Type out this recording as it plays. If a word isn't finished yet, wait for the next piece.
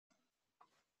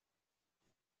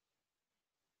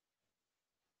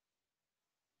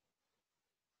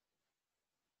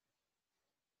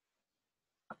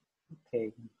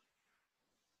Okay.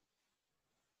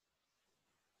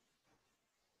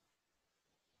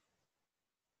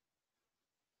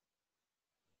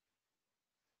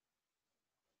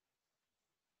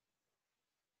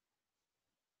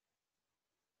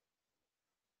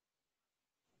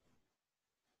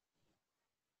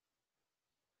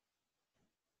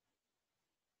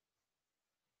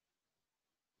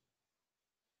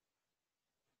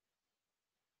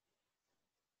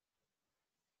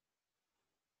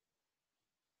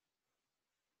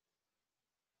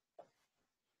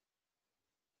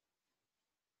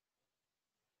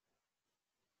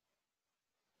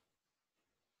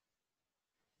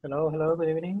 Hello, good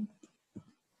evening.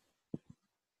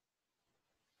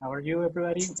 How are you,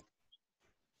 everybody?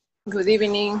 Good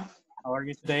evening. How are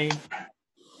you today?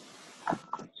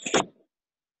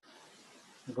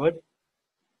 Good?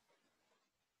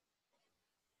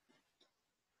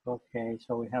 Okay,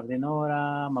 so we have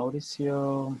Dinora,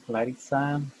 Mauricio,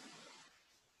 Larissa,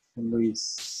 and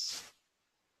Luis.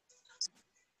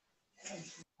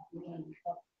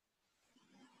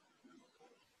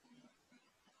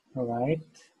 All right.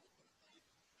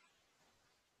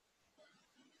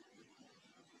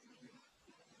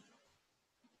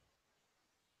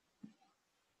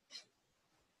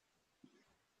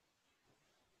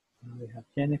 We have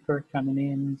Jennifer coming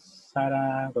in,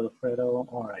 Sarah, Godofredo.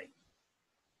 All right.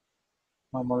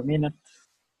 One more minute.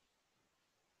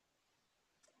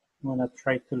 I'm gonna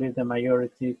try to leave the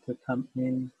majority to come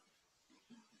in.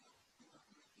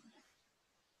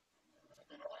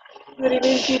 Good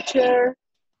evening, teacher.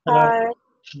 Hello. Hi.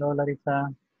 Hello,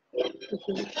 Larissa.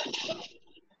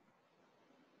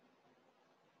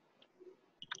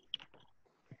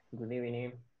 Good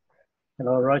evening.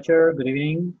 Hello, Roger. Good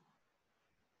evening.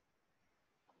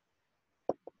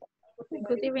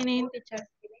 Good evening, teacher.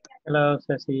 Hello,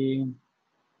 Ceci.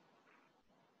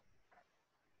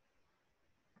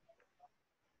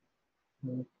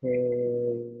 Okay,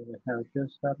 we have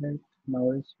just started.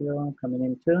 Mauricio coming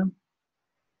in too.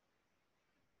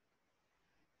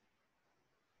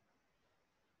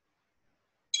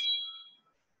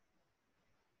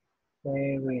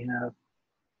 Okay, we have,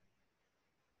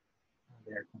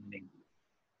 they're coming in.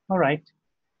 All right.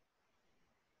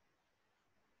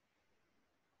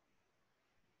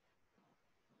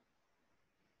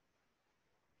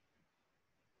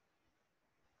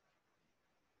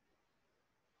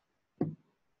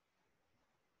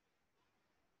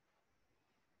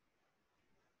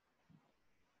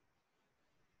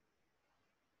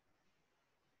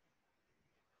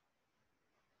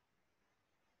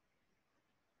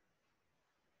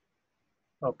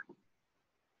 Okay.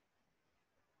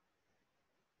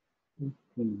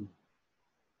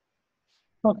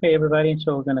 Okay, everybody,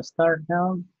 so we're gonna start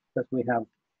now because we have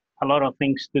a lot of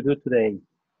things to do today.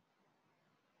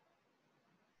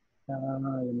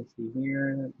 Let me see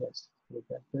here. Let's look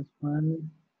at this one.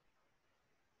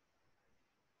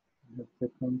 I have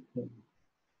to complete.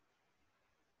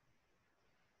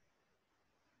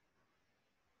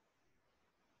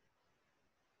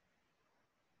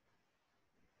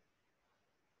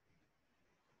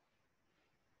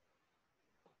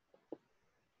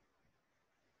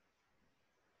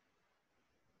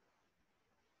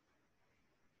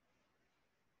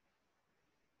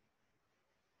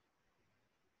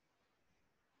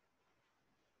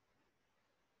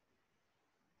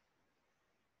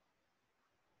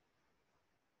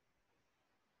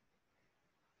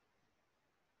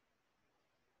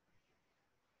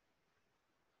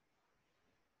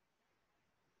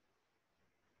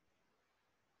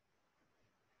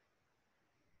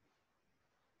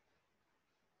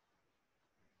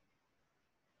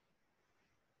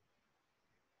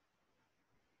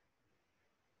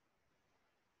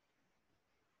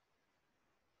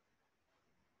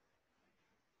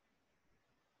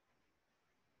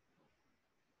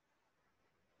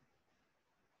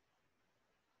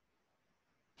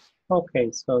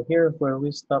 Okay, so here's where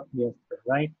we stopped yesterday,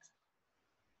 right?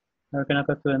 We're gonna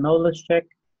go to the knowledge check.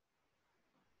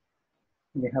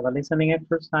 We have a listening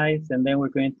exercise, and then we're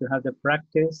going to have the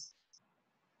practice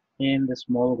in the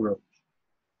small group.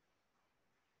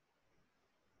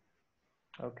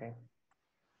 Okay.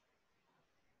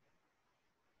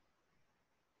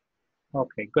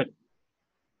 Okay, good.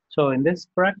 So in this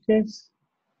practice,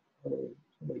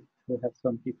 wait, we have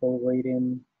some people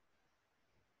waiting.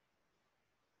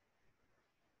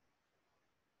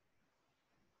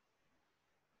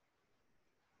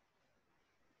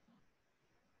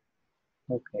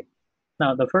 Okay.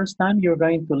 Now, the first time you're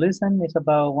going to listen is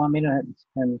about 1 minute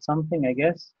and something, I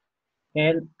guess.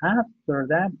 And after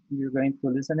that, you're going to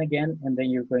listen again, and then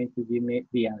you're going to give me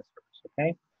the answers,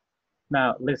 okay?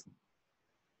 Now, listen.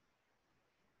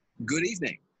 Good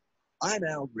evening. I'm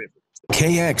Al Rivers.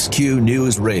 KXQ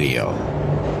News Radio.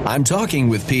 I'm talking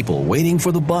with people waiting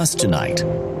for the bus tonight.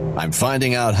 I'm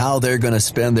finding out how they're going to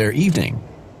spend their evening.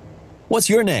 What's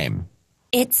your name?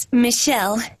 It's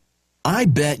Michelle. I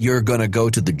bet you're going to go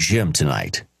to the gym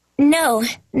tonight. No,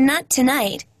 not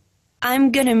tonight.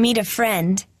 I'm gonna meet a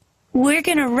friend. We're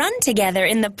gonna run together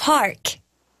in the park.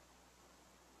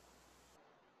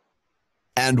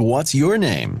 And what's your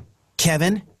name?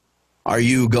 Kevin? Are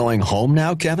you going home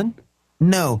now, Kevin?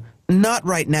 No, not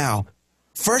right now.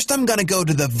 First, I'm gonna go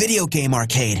to the video game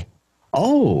arcade.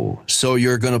 Oh, so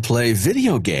you're going to play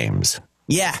video games.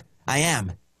 Yeah, I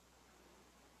am.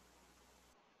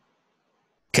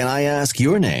 Can I ask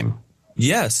your name?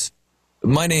 Yes,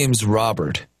 my name's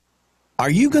Robert. Are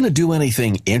you going to do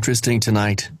anything interesting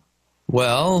tonight?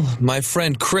 Well, my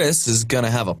friend Chris is going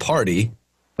to have a party,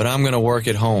 but I'm going to work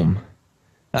at home.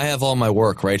 I have all my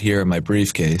work right here in my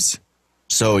briefcase.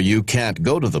 So you can't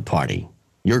go to the party.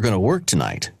 You're going to work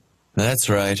tonight. That's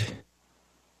right.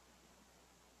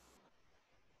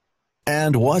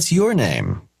 And what's your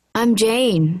name? I'm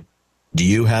Jane. Do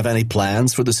you have any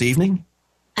plans for this evening?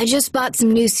 I just bought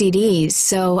some new CDs,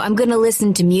 so I'm gonna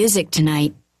listen to music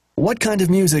tonight. What kind of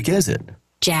music is it?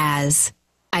 Jazz.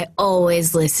 I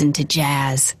always listen to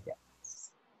jazz.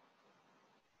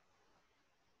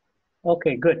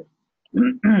 Okay, good.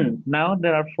 Now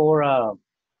there are four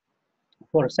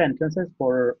sentences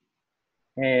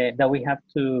that we have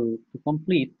to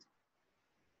complete,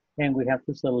 and we have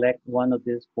to select one of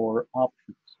these four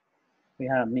options. We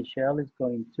have Michelle is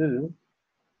going to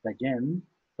the gym,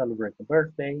 celebrate a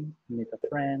birthday, meet a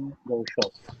friend, go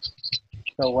shopping.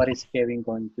 So what is Kevin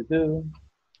going to do?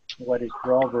 What is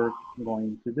Robert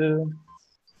going to do?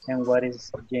 And what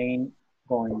is Jane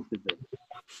going to do?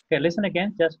 Okay, listen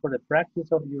again just for the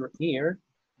practice of your ear.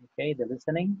 Okay, the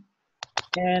listening.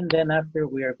 And then after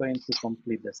we are going to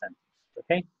complete the sentence.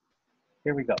 Okay,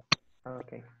 here we go.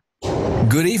 Okay.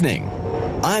 Good evening.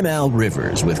 I'm Al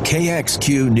Rivers with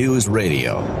KXQ News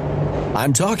Radio.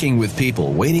 I'm talking with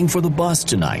people waiting for the bus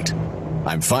tonight.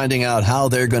 I'm finding out how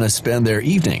they're going to spend their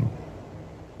evening.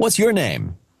 What's your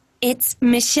name? It's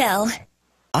Michelle.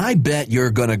 I bet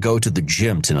you're going to go to the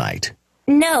gym tonight.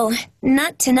 No,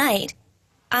 not tonight.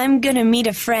 I'm gonna meet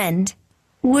a friend.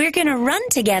 We're gonna run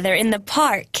together in the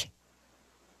park.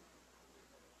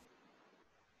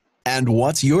 And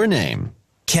what's your name?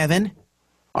 Kevin?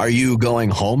 Are you going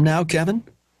home now, Kevin?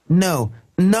 No,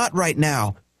 not right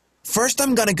now. First,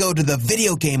 I'm gonna go to the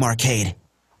video game arcade.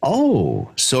 Oh,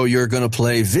 so you're going to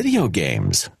play video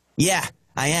games. Yeah,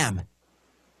 I am.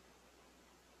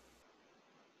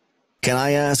 Can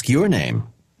I ask your name?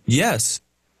 Yes,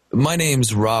 my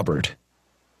name's Robert.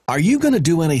 Are you going to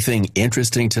do anything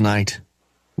interesting tonight?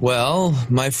 Well,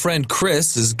 my friend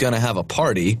Chris is going to have a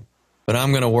party, but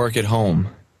I'm going to work at home.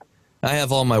 I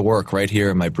have all my work right here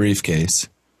in my briefcase.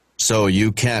 So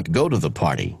you can't go to the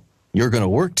party. You're going to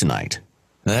work tonight.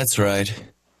 That's right.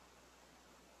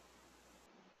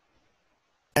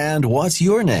 And what's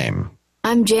your name?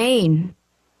 I'm Jane.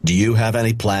 Do you have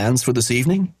any plans for this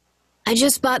evening? I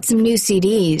just bought some new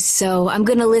CDs, so I'm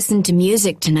gonna listen to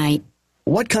music tonight.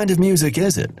 What kind of music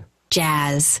is it?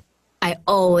 Jazz. I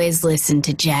always listen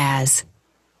to jazz.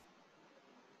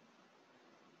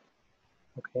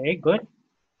 Okay, good.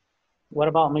 What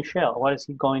about Michelle? What is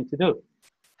he going to do?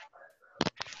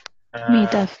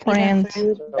 Meet a friend.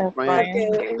 Meet a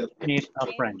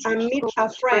friend. Meet a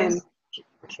friend.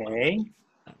 Okay.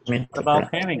 What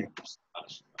about Kevin?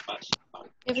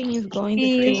 Kevin is going to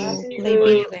play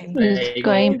video games. He's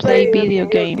going to play video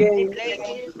games.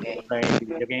 Play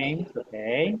video games.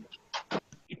 Okay.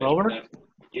 Robert?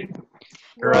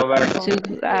 Robert.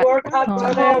 Work at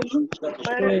home.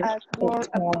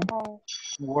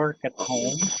 Work at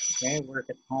home. Okay, work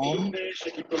at home.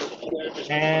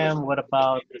 And what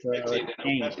about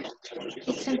Jane?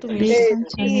 Listen to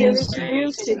music.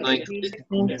 Listen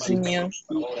to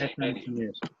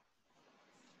music.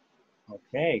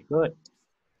 Okay, good.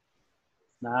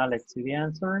 Now let's see the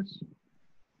answers.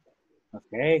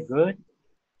 Okay, good.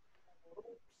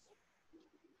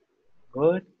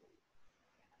 Good,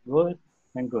 good,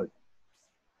 and good.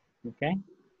 Okay,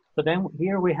 so then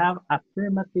here we have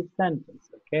affirmative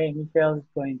sentence. Okay, Michelle is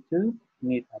going to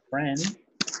meet a friend.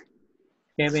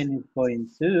 Kevin is going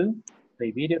to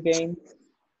play video games.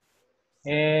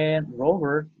 And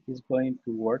Robert is going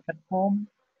to work at home.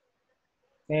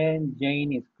 And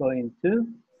Jane is going to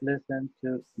listen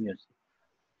to music.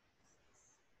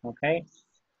 Okay,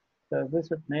 so if we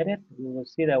submit it, we will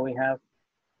see that we have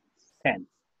 10,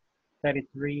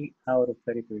 33 out of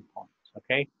 33 points.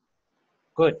 Okay,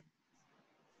 good.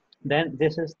 Then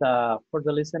this is for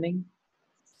the listening.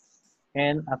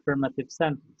 and affirmative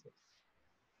sentences.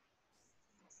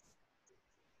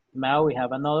 Now we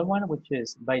have another one, which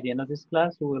is by the end of this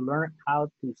class, we will learn how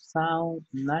to sound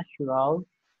natural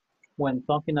when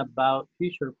talking about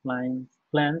future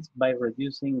plans by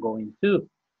reducing going to.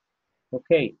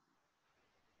 Okay.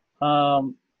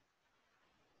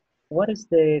 What is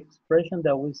the expression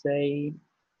that we say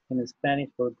in Spanish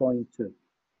for going to?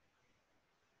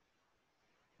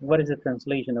 What is the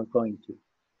translation of going to?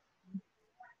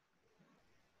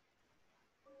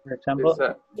 For example,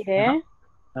 Victor?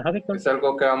 Es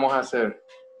algo que vamos a hacer.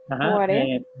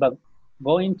 But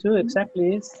going to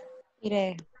exactly is?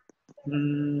 Iré.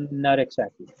 Not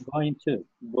exactly. Going to.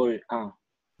 Voy a.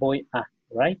 Voy a,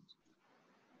 right?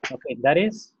 Okay, that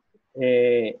is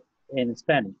in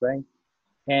Spanish, right?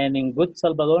 And in good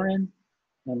Salvadoran,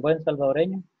 en buen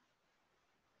salvadoreño,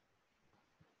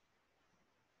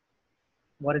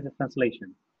 what is the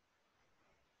translation?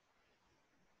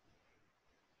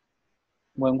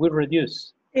 When we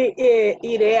reduce.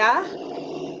 Iré a.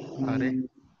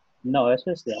 No,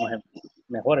 eso es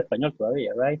mejor español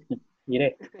todavía, right?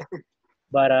 Iré.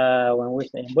 But when we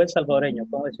say en buen salvadoreño,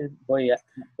 ¿cómo decir voy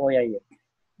a ir?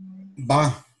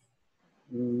 Va.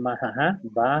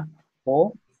 Va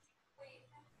o.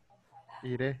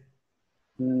 Iré.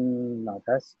 No,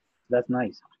 that's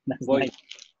nice. That's Voy. nice.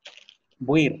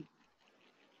 Buir.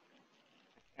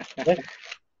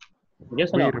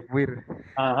 Yes or no? Buir.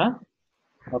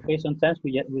 Okay, sometimes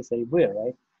we say buir,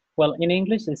 right? Well, in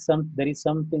English, there is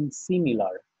something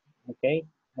similar. Okay,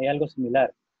 hay algo similar.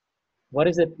 What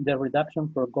is the reduction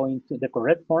for going to? The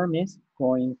correct form is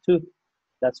going to.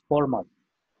 That's formal.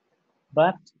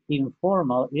 But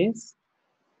informal is,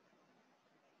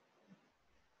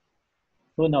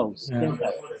 who knows?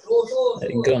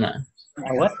 Gonna.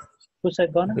 What? Who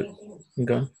said gonna?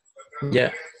 Go.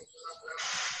 Yeah.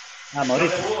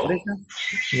 Mauricio.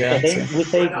 Yeah. So then we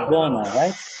say gonna,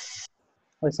 right?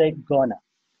 We say gonna.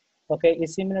 Okay,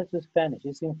 it's similar to Spanish.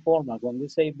 It's informal. When we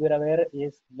say voy a ver,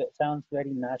 it sounds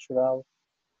very natural,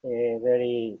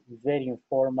 very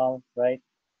informal, right?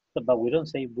 So, but we don't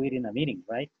say voy in a meeting,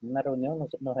 right? En una reunión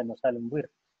no sale un voy,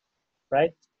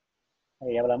 right?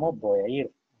 Ahí hablamos voy a ir,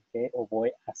 okay? O voy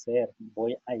a hacer,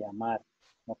 voy a llamar,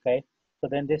 okay? So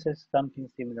then this is something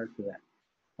similar to that.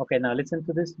 Okay, now listen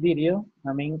to this video,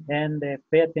 and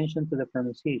pay attention to the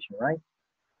pronunciation, right?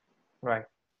 Right.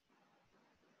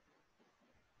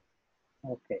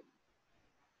 Okay.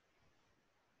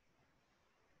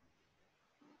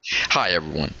 Hi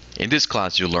everyone. In this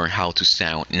class you'll learn how to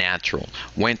sound natural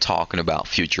when talking about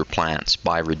future plans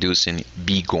by reducing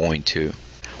be going to.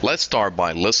 Let's start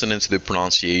by listening to the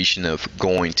pronunciation of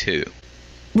going to.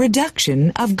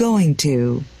 Reduction of going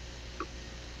to.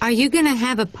 Are you going to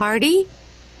have a party?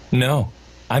 No,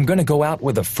 I'm going to go out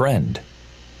with a friend.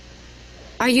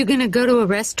 Are you going to go to a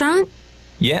restaurant?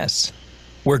 Yes,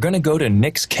 we're going to go to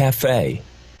Nick's Cafe.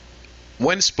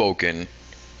 When spoken,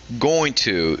 going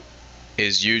to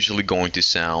is usually going to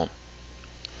sound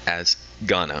as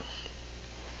gonna.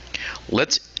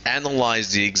 Let's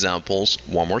analyze the examples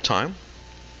one more time.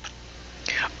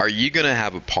 Are you going to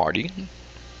have a party?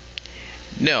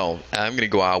 No, I'm going to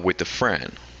go out with a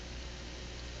friend.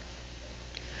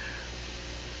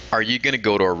 Are you going to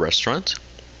go to a restaurant?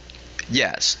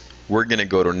 Yes, we're going to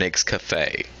go to Nick's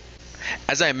Cafe.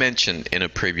 As I mentioned in a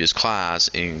previous class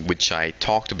in which I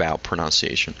talked about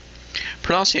pronunciation,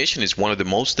 pronunciation is one of the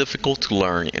most difficult to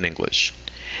learn in English.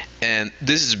 And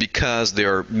this is because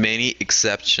there are many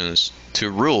exceptions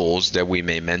to rules that we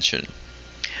may mention.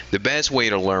 The best way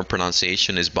to learn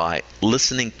pronunciation is by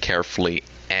listening carefully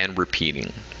and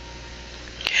repeating.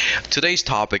 Today's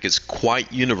topic is quite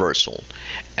universal,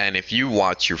 and if you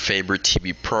watch your favorite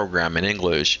TV program in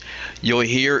English, you'll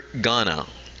hear gonna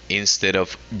instead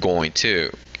of going to.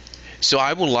 So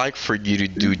I would like for you to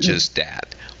do just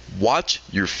that. Watch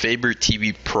your favorite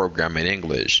TV program in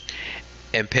English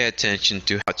and pay attention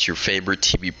to watch your favorite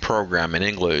TV program in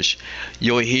English.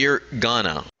 You'll hear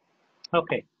gonna.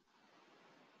 Okay.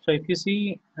 So if you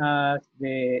see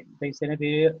they send a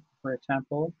video, for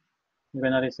example, you're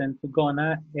gonna listen to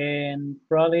gonna, and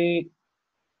probably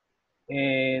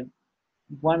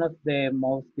one of the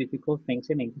most difficult things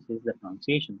in English is the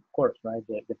pronunciation, of course, right?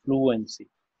 The fluency.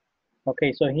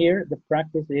 Okay, so here the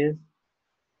practice is,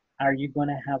 are you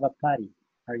gonna have a party?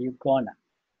 Are you gonna?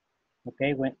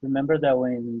 Okay, remember that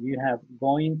when you have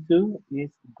going to is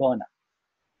gonna.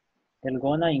 El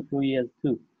gonna incluye el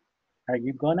to. Are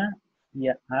you gonna?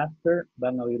 Yeah, after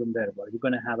van a oír un verbo. Are you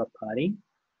gonna have a party?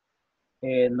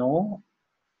 No,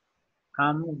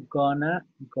 I'm gonna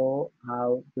go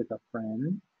out with a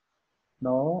friend.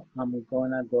 No, I'm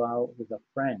gonna go out with a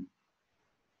friend.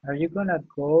 Are you gonna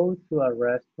go to a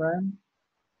restaurant?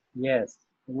 Yes,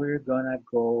 we're gonna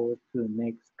go to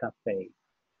next cafe.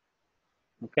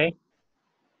 Okay.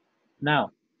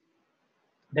 Now,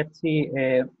 let's see,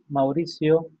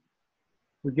 Mauricio,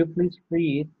 would you please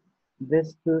read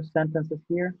these two sentences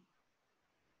here?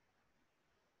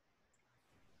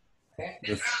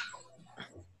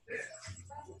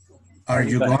 Are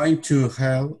you going to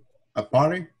have a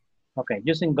party? Okay,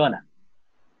 using gonna.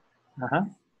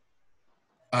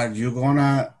 Are you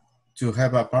gonna to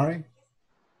have a party?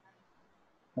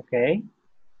 Okay.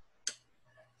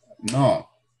 No,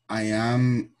 I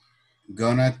am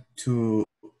gonna to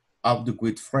out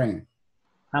with friend.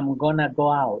 I'm gonna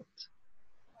go out.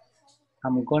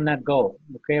 I'm gonna go.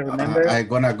 Okay, remember? I'm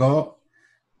gonna go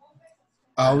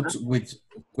out with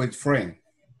friend.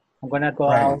 I'm gonna go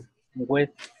out with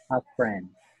a friend.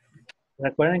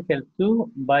 Recuerden que el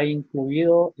to va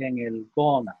incluido en el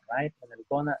gonna, right? En el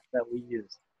gonna that we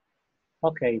use.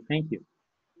 Okay, thank you.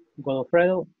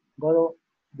 Godofredo, Godo,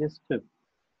 this too.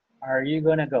 Are you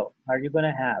gonna go? Are you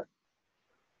gonna have?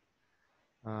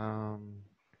 Are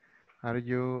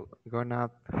you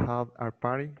gonna have a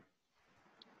party?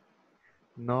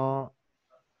 No,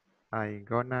 I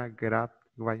gonna get out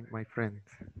with my friends.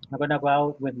 I'm gonna go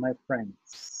out with my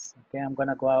friends. Okay, I'm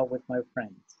gonna go out with my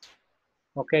friends.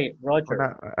 Okay,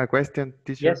 Roger. A question,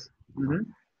 teacher. Yes.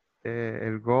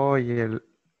 El go y el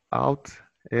out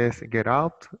es get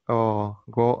out o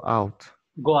go out.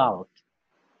 Go out.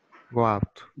 Go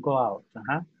out. Go out.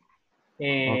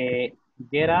 Okay.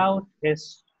 Get out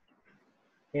es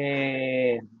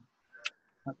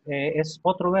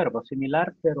otro verbo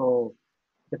similar, pero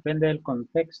depende del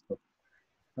contexto.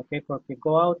 Ok, porque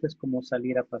go out es como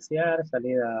salir a pasear,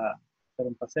 salir a hacer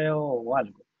un paseo o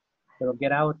algo. Pero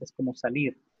get out es como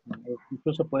salir.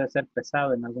 Incluso puede ser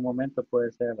pesado, en algún momento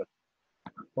puede ser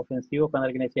ofensivo cuando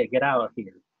alguien dice get out of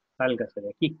here, sálgase de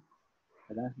aquí.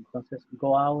 ¿Verdad? Entonces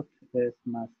go out es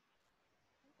más,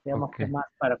 digamos que más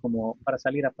para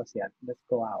salir a pasear. Let's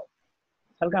go out.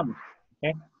 Salgamos.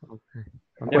 Okay.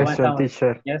 Question,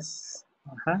 teacher. Yes.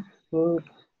 Yo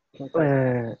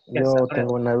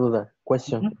tengo una duda.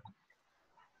 Question.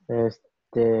 A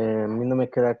mí no me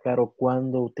queda claro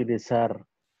cuándo utilizar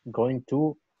going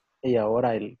to y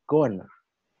ahora el gonna.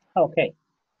 Ok.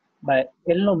 Vale,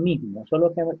 es lo mismo,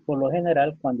 solo que por lo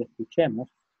general cuando escuchemos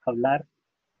hablar,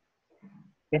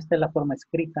 esta es la forma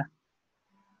escrita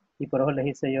y por eso les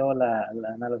hice yo la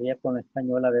analogía con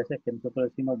español a veces que nosotros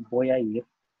decimos voy a ir.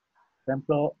 Por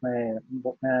ejemplo,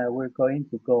 we're going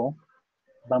to go.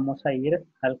 Vamos a ir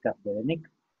al café de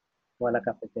Nick o a la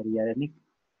cafetería de Nick.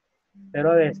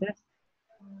 Pero a veces,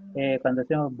 cuando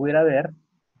decimos voy a ir a ver,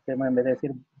 en vez de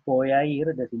decir voy a ir,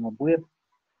 decimos voy a ir.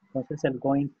 Entonces el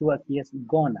going to aquí es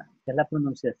gonna. Es la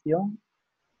pronunciación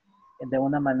de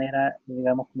una manera,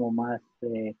 digamos, como más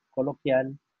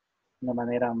coloquial, una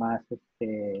manera más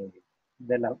de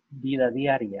la vida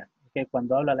diaria. Que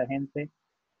cuando habla la gente,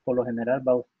 por lo general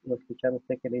va a escuchar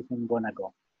usted que le dicen gonna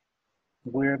go.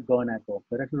 We're gonna go.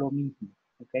 Pero es lo mismo.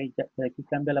 Okay. Ya, aquí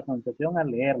cambia la pronunciación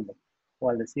al leerlo o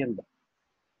al decirlo.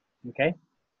 Okay.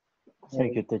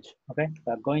 Thank you, teacher. Okay.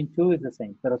 But going to is the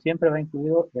same. Pero siempre va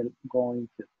incluido el going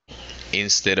to.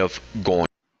 Instead of going.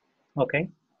 Okay.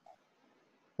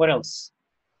 What else?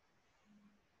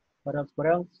 What else? What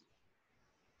else?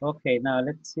 Okay, now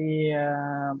let's see.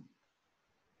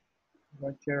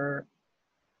 Roger.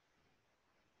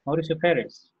 Mauricio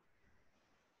Perez.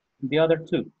 The other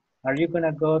two. Are you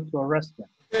gonna go to a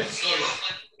restaurant?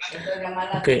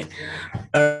 Okay.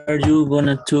 Are you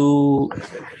gonna to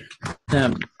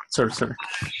sorry.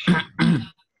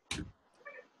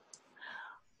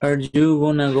 Are you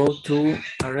gonna go to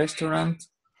a restaurant?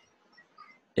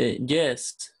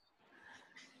 Yes.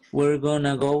 We're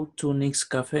gonna go to Nick's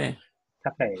Cafe.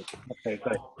 Cafe. Okay,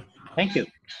 good. Thank you.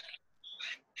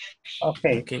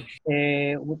 Okay.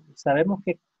 Sabemos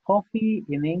que coffee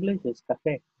in English is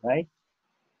café, right?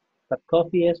 But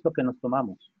coffee es lo que nos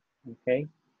tomamos. Okay.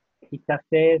 Y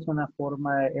café es una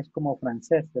forma, es como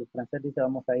francés. El francés dice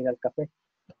vamos a ir al café.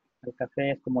 El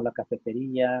café es como la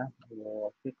cafetería, o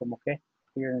así como que,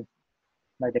 here,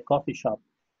 like the coffee shop.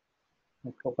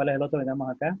 ¿Cuál es el otro que tenemos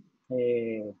acá?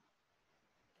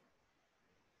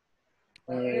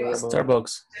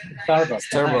 Starbucks.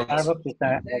 Starbucks is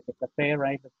like a café,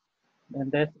 right?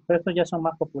 Pero estos ya son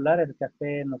más populares. El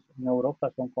café en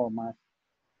Europa son como más,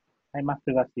 hay más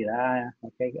privacidad,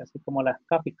 okay? Así como las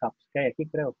coffee cups que hay aquí,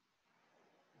 creo.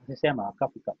 Así se llama,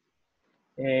 coffee cup.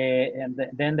 And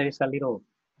then there is a little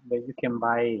where you can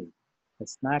buy a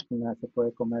snack, se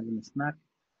puede comer un snack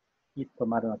y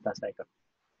tomar una taza de café.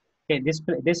 Okay,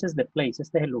 this is the place,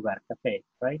 este es el lugar, café,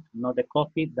 right? Not the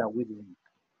coffee that we drink.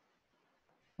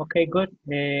 Okay, good.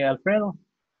 Alfredo,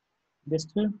 this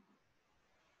too.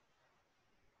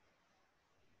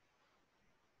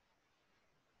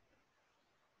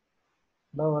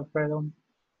 Hello, Alfredo.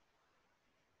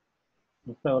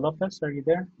 Alfredo Lopez, are you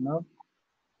there? No?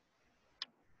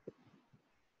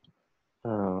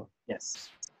 Yes.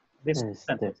 This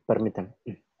sentence. Permítame.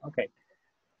 Okay.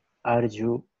 Are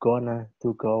you gonna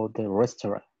to go the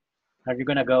restaurant? Are you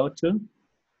gonna go to?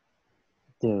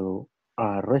 The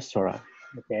restaurant.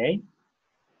 Okay.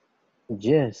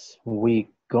 Yes, we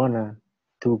gonna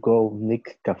to go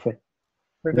Nick Cafe.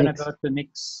 We're gonna go to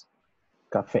Nick's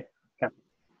Cafe. Cafe.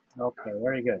 Okay,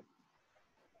 very good.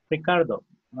 Ricardo,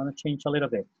 I'm gonna change a little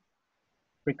bit.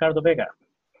 Ricardo Vega,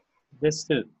 this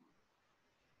too.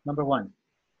 Number 1.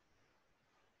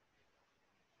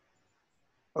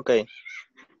 Okay.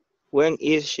 When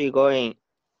is she going?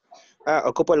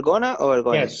 ¿Ocupo el gonna o el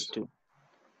going Yes. to?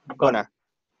 Gonna.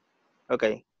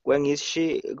 Okay. When is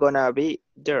she gonna be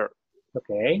there?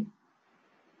 Okay.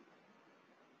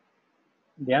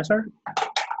 The answer?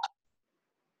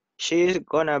 She's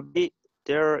gonna be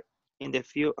there in a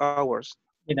few hours.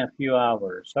 In a few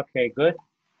hours. Okay, good.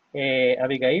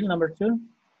 Abigail, number 2.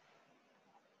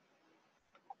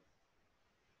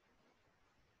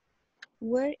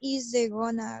 Where is they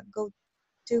gonna go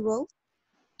to go?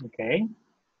 Okay.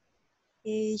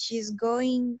 She's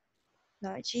gonna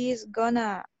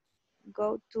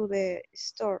go to the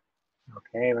store.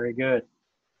 Okay, very good.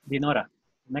 Dinora,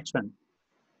 next one.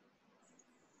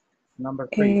 Number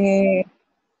 3.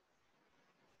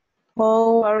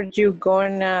 How are you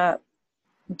gonna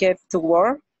get to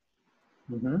work?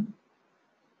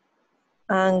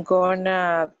 I'm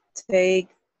gonna take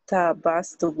the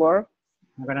bus to work.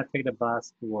 I'm gonna take the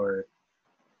bus to work.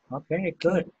 Okay,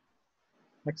 good.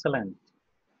 Excellent.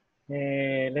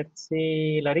 Let's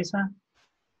see, Larissa.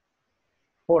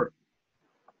 4.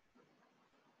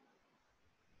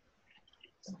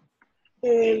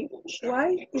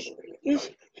 Why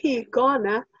is he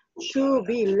gonna to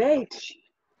be late?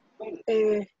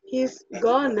 He's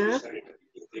gonna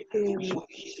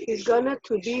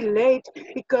to be late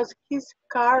because his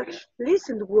car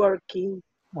isn't working.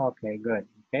 Okay, good.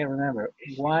 Okay, remember,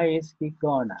 why is he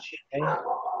gonna? Okay.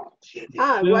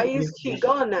 Why is he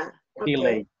gonna? Be Okay.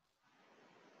 late?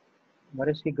 What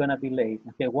is he gonna be late?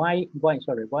 Okay, why is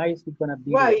he gonna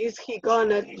be Why late? is he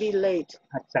gonna be late?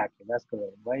 Exactly, that's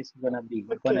correct. Why is he gonna be?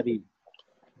 Okay. Gonna be.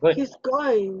 Good. He's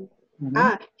going.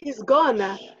 He's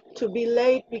gonna to be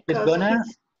late because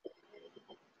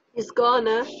he's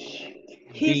gonna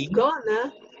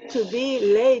to be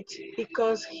late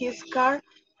because his car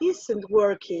isn't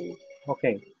working.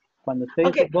 Okay. Cuando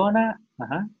usted dice gonna, ya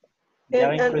va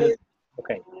incluido.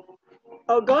 Okay.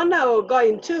 Or gonna or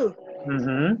going to.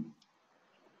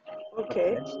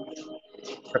 Okay.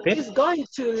 Repeat. He's going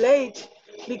too late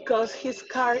because his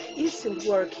car isn't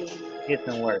working.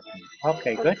 Isn't working.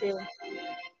 Okay, good. Okay.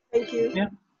 Thank you.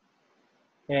 Thank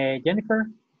you. Jennifer,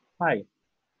 hi.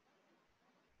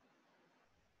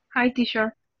 Hi,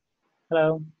 teacher.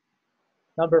 Hello.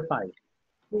 Number 5.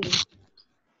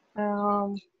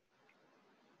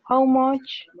 How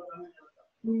much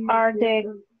are they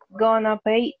gonna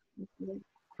pay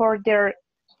for their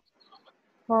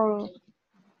furniture?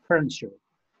 Furniture.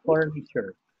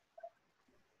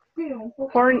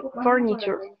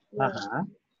 Furniture.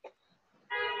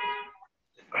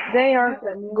 They are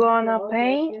gonna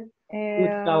pay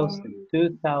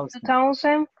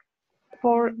 2,000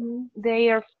 for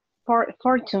their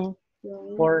fortune.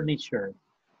 Furniture.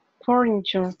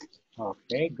 Furniture.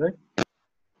 Okay, good.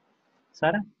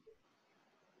 Sarah?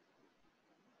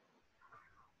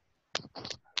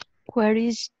 Where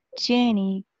is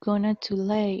Jenny gonna to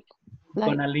lay?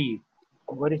 Gonna leave.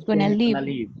 What is Gonna Jenny leave. gonna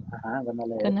leave?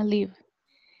 Gonna leave.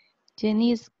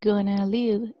 Jenny's gonna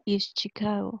live in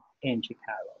Chicago. In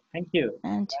Chicago. Thank you.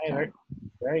 And Chicago.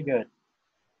 Very good.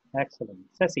 Excellent.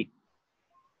 Ceci,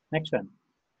 next one.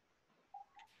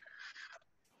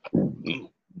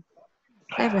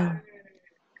 7.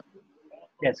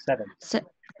 Yes, 7.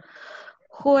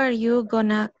 Who are you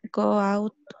gonna go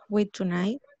out with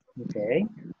tonight? Okay.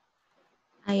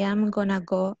 I am gonna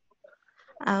go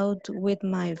out with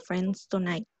my friends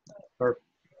tonight.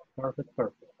 Perfect.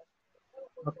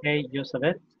 Okay,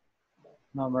 Joseph,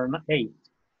 number 8.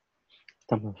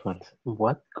 What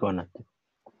gonna do?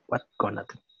 What gonna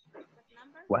do?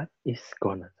 What is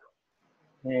gonna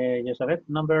do? Joseph,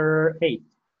 number 8.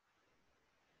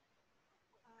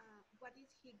 What is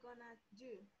he gonna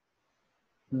do?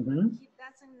 Mm-hmm. He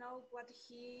doesn't know what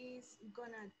he's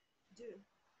gonna do.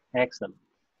 Excellent.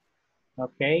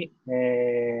 Okay,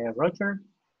 Roger.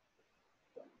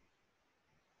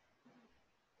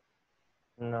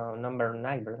 No, number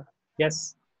 9, ¿verdad?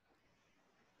 Yes.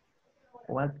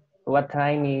 What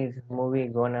time is movie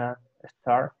gonna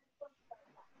start?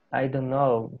 I don't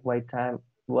know what time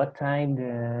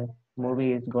the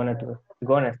movie is gonna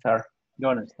start.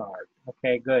 Gonna start.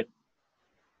 Okay, good.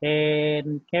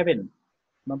 And Kevin,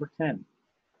 number 10.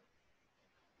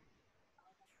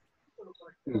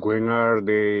 When are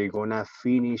they gonna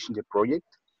finish the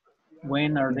project?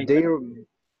 When are they? They're,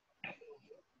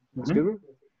 excuse me?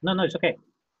 No, it's okay.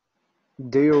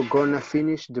 They're gonna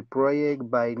finish the project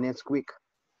by next week.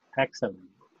 Excellent.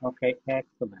 Okay,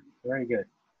 excellent. Very good.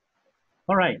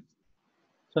 All right.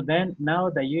 So then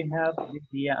now that you have the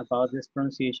idea about this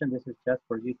pronunciation, this is just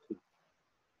for you too.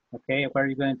 Okay, what are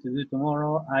you going to do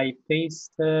tomorrow? I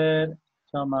pasted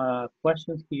some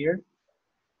questions here,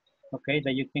 okay,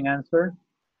 that you can answer.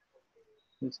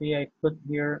 You see, I put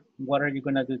here, what are you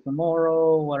gonna do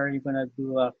tomorrow? What are you gonna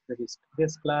do after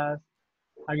this class?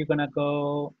 Are you gonna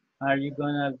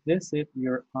visit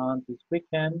your aunt this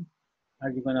weekend? Are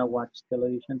you gonna watch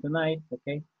television tonight?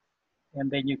 Okay, and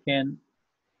then you can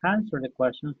answer the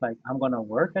questions like, I'm gonna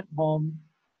work at home.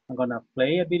 I'm gonna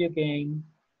play a video game.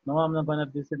 No, I'm not gonna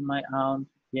visit my aunt.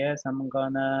 Yes, I'm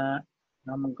gonna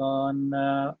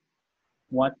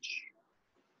watch.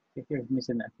 If you're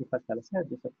missing aquí falta la serie,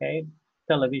 it's okay.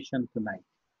 Television tonight.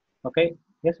 Okay,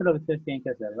 eso es lo que ustedes tienen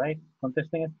que hacer, right?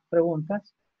 Contesten estas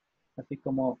preguntas, así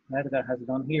como Edgar has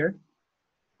done here.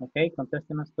 Okay,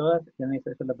 contéstenos todas, and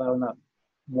it's about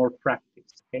more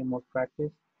practice. Okay, more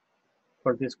practice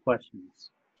for these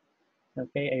questions.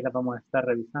 Okay, ahí las vamos a estar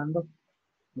revisando.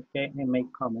 Okay, and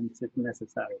make comments if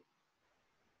necessary.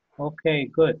 Okay,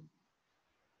 good.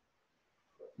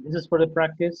 This is for the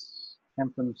practice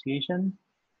and pronunciation.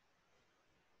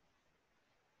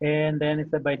 And then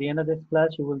it's that by the end of this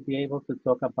class, you will be able to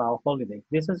talk about holidays.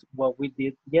 This is what we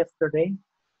did yesterday,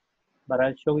 but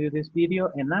I'll show you this video,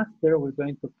 and after we're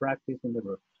going to practice in the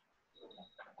group.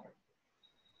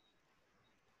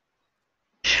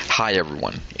 Hi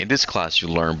everyone. In this class,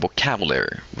 you'll learn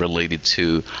vocabulary related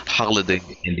to holidays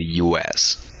in the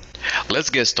US.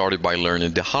 Let's get started by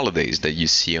learning the holidays that you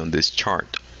see on this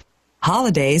chart.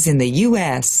 Holidays in the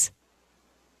U.S.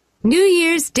 New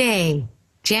Year's Day,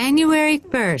 January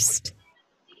 1st.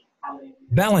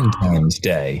 Valentine's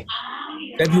Day,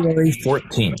 February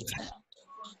 14th.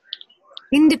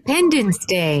 Independence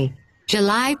Day,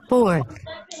 July 4th.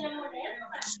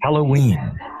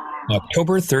 Halloween,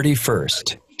 October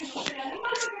 31st.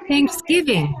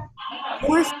 Thanksgiving,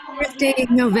 4th Thursday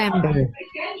in November.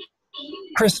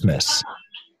 Christmas,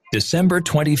 December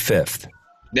 25th.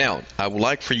 Now, I would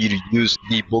like for you to use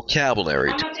the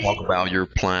vocabulary to talk about your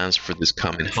plans for this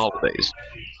coming holidays.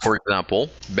 For example,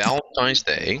 Valentine's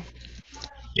Day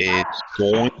is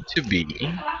going to be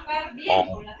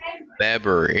on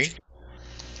February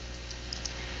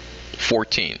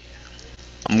 14th.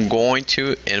 I'm going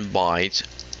to invite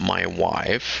my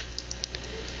wife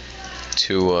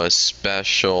to a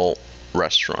special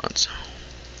restaurant.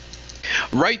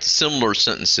 Write similar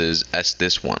sentences as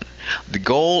this one. The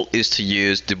goal is to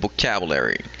use the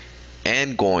vocabulary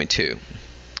and going to.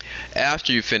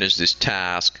 After you finish this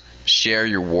task, share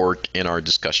your work in our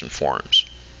discussion forums.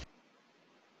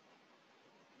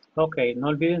 Ok, no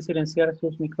olviden silenciar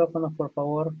sus micrófonos, por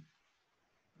favor,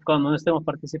 cuando no estemos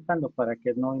participando para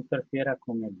que no interfiera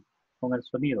con el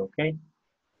sonido, ok?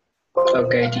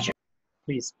 Okay, teacher.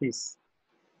 Please, please.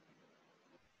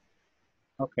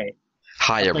 Okay.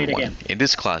 Hi everyone. In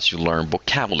this class, you'll learn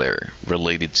vocabulary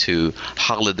related to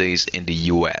holidays in the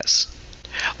US.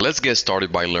 Let's get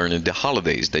started by learning the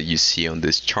holidays that you see on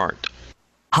this chart.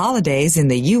 Holidays in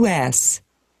the U.S.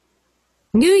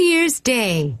 New Year's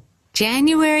Day,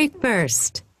 January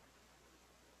 1st.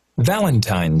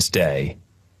 Valentine's Day,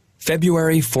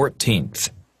 February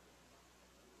 14th.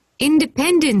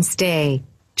 Independence Day,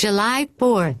 July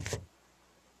 4th.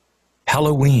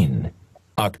 Halloween,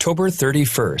 October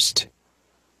 31st.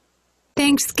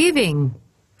 Thanksgiving,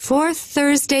 4th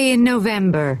Thursday in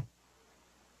November.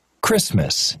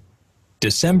 Christmas,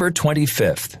 December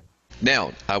 25th.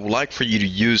 Now, I would like for you to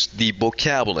use the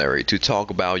vocabulary to talk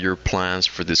about your plans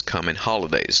for this coming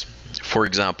holidays. For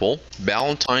example,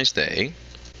 Valentine's Day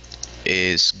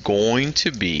is going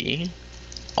to be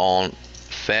on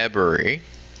February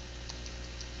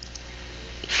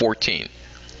 14th.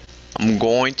 I'm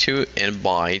going to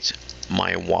invite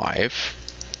my wife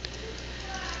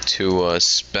to a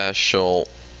special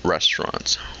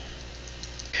restaurant.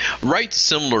 Write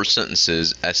similar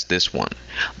sentences as this one.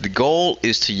 The goal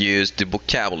is to use the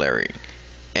vocabulary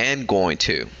and going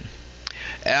to.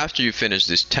 After you finish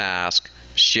this task,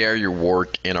 share your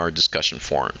work in our discussion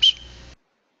forums.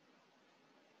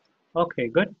 Okay,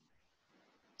 good.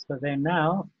 So then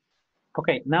now,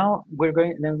 okay, now we're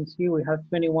going, let me see, we have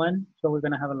 21, so we're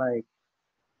going to have like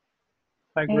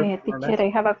 5 groups more or less. Teacher, I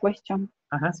have a question.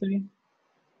 Ajá, Silvia.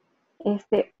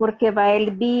 ¿Por qué va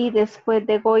el be después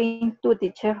de going to,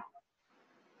 teacher?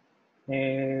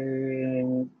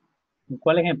 ¿Cuál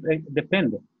ejemplo?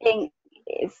 Depende.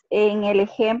 En el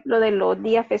ejemplo de los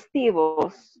días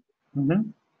festivos,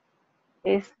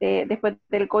 después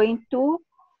del going to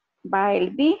va el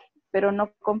be, pero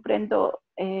no comprendo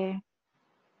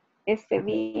este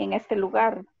be en este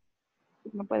lugar.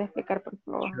 ¿Me puede explicar, por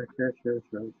favor? Sure.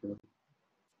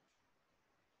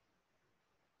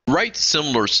 Write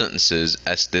similar sentences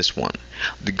as this one.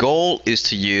 The goal is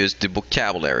to use the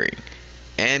vocabulary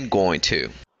and going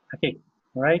to. Okay,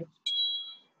 all right.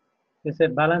 They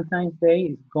said Valentine's Day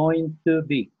is going to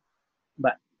be.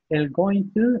 But el going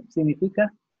to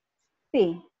significa.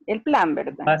 Sí, el plan,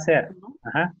 ¿verdad? Va a ser.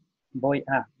 Ajá. Voy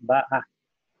a, va a.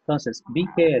 Entonces, be,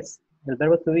 ¿qué es? El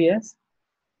verbo to be es.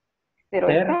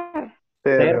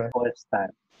 Ser o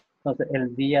estar. Entonces,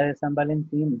 el día de San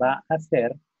Valentín va a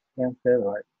ser en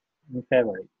February.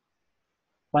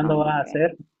 ¿Cuándo va a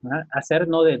ser? Hacer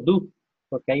no de do,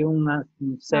 porque hay un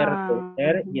ser de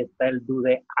ser y está el do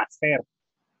de hacer.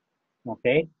 ¿Ok?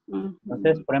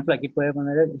 Entonces, por ejemplo, aquí puede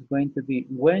poner, it's going to be,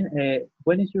 when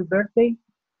is your birthday?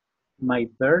 My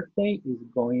birthday is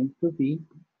going to be,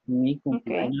 mi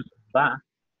cumpleaños va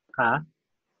a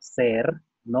ser,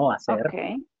 no hacer.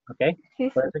 Okay? Sí,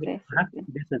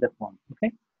 This is the form.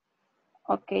 Okay?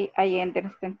 Okay, I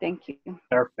understand. Thank you.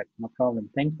 Perfect. No problem.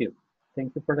 Thank you.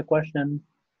 Thank you for the question.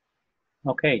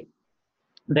 Okay.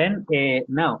 Then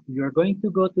now you're going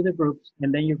to go to the groups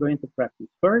and then you're going to practice.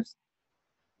 First,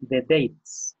 the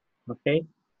dates. Okay?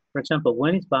 For example,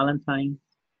 when is Valentine's?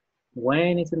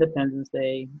 When is Independence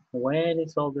Day? When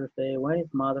is Soldiers Day? When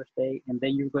is Mother's Day? And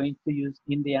then you're going to use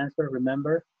in the answer,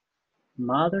 remember,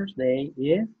 Mother's Day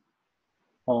is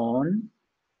on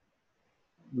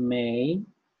May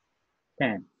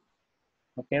 10th.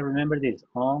 Okay, remember this,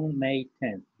 on May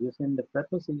 10th, using the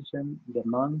preposition, the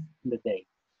month, the day.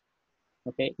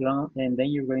 Okay, and then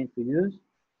you're going to use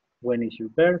when is your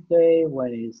birthday,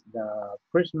 when is the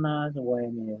Christmas,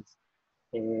 when is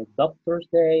Doctor's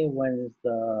Day, when is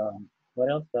the,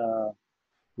 what else, the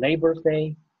Labor's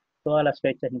Day, todas las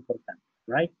fechas importantes,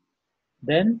 right?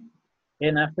 Then,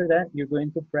 and after that, you're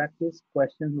going to practice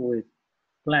questions with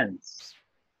plans.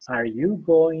 Are you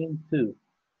going to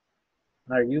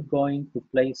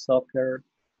play soccer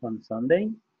on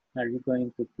Sunday? Are you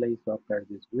going to play soccer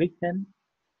this weekend?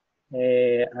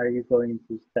 Are you going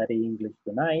to study English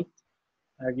tonight?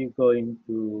 Are you going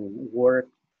to work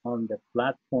on the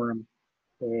platform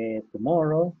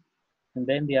tomorrow? And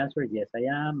then the answer is yes, I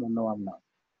am, or no, I'm not.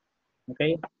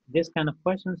 Okay, this kind of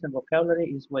questions and vocabulary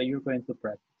is what you're going to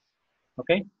practice.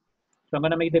 Okay, so I'm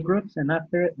going to make the groups, and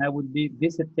after I will be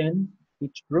visiting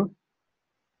each group,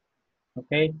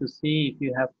 okay, to see if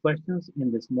you have questions in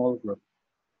the small group.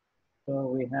 So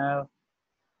we have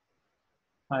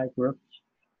 5 groups.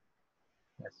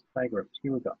 Yes, 5 groups.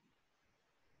 Here we go.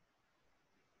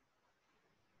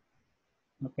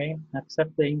 Okay,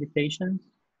 accept the invitations.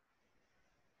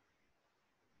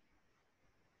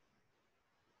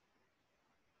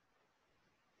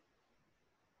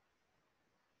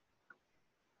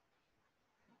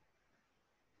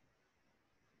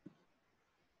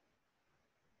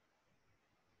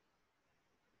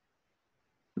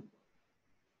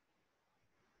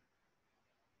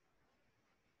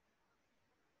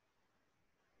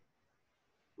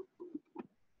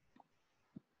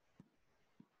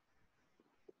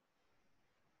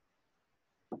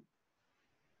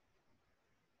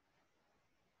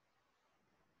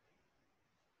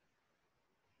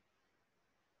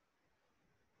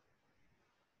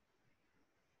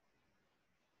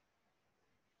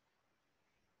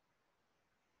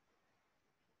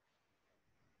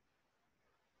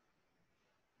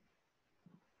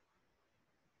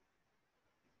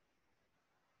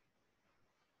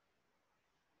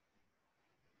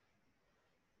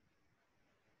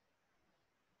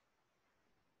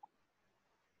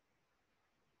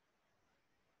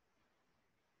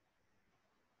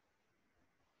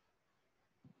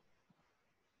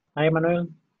 Hi, Manuel.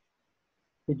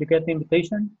 Did you get the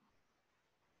invitation?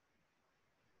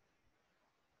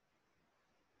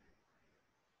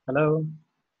 Hello.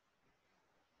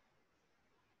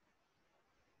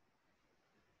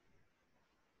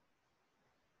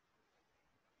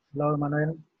 Hello,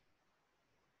 Manuel.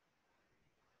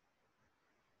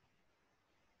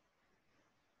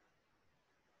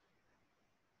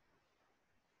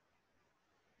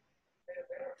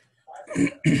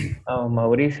 Oh,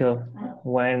 Mauricio,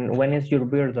 when is your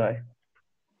birthday?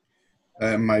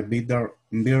 My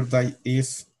birthday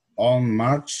is on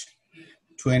March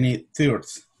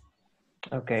 23rd.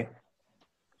 Okay.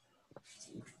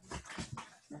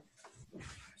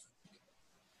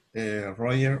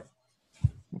 Roger,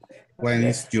 when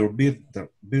is your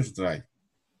birthday?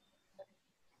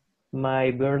 My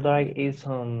birthday is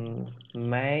on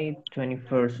May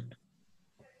 21st.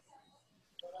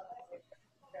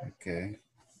 Okay.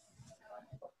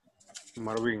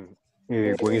 Marvin,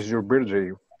 when is your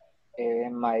birthday?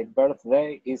 My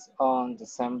birthday is on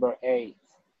December 8th.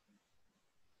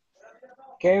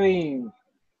 Kevin,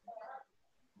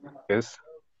 Yes.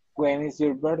 when is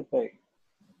your birthday?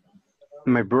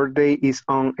 My birthday is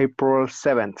on April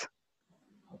 7th.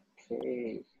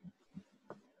 Okay.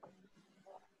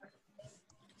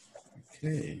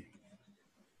 Okay.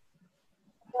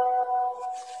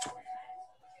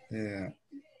 Yeah.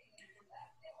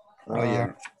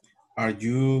 Roger, are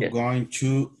you going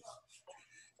to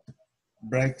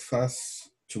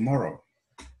breakfast tomorrow?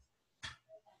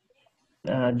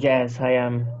 Yes, I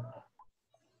am.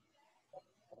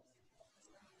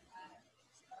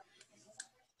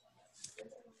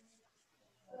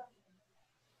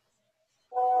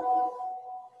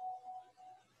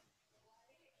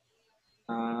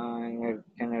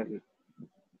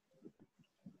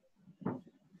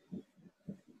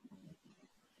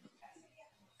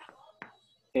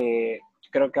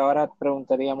 Creo que ahora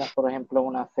preguntaríamos, por ejemplo,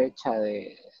 una fecha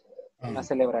de una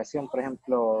celebración, por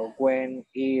ejemplo, when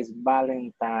is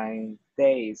Valentine's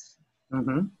Day?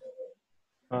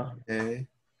 Okay.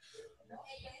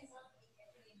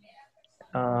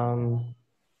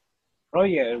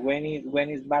 Roger, when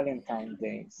is Valentine's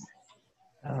Day?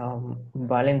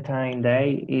 Valentine's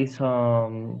Day is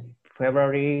on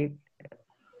February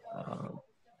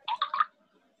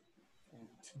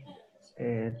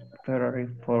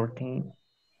 14th.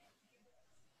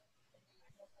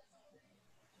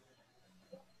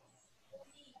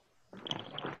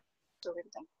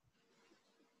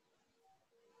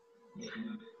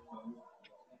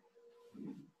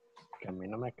 Que a mí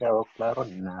no me quedó claro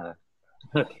nada.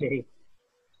 Okay.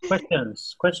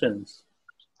 Questions.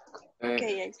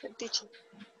 Okay, I said teaching.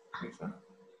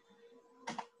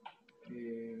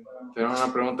 Tenemos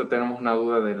una pregunta, tenemos una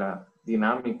duda de la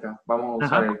dinámica. Vamos a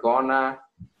usar el gonna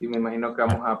y me imagino que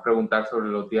vamos a preguntar sobre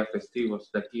los días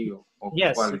festivos de aquí o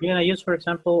Yes, cuál. you're gonna use, for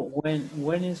example,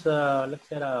 when is let's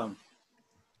say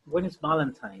when is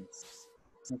Valentine's,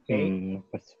 okay?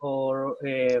 Or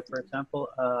for example,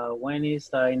 when is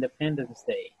Independence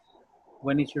Day?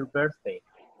 When is your birthday?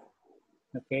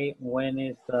 Okay, when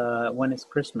is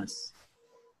Christmas?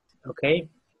 Okay,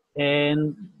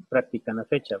 and practican la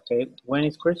fecha. Okay, when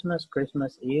is Christmas?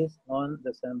 Christmas is on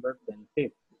December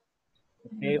 25th.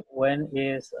 Okay, when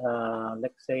is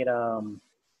let's say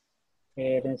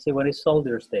let's see, when is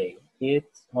Soldiers Day?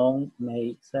 It's on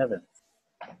May 7th.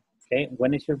 Okay,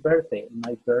 when is your birthday?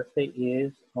 My birthday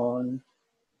is on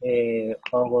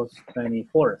August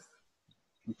 24th.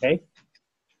 Okay,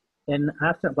 and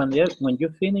after when you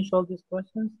finish all these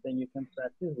questions, then you can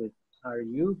practice with, are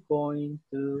you going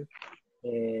to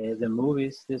the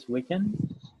movies this weekend?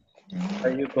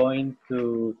 Are you going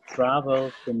to travel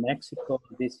to Mexico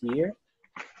this year?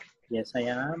 Yes, I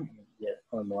am. Yes,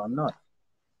 or no, I'm not.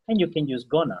 And you can use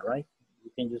gonna, right?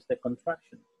 You can use the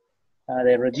contraction.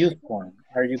 The reduced form.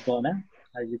 Are you gonna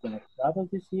travel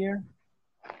this year?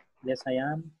 Yes, I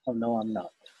am. Or no, I'm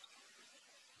not.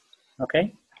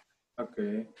 Okay?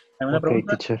 Okay. Okay,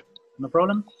 teacher. No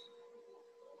problem?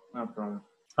 No problem.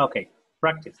 Okay,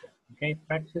 practice. Okay,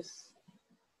 practice.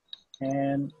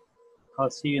 And I'll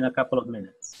see you in a couple of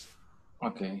minutes.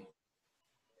 Okay.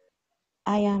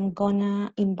 I am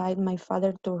gonna invite my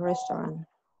father to a restaurant.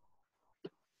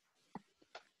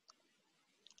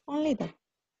 Only that.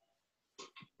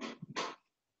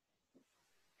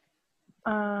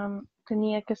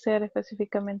 Tenía que ser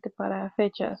específicamente para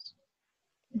fechas.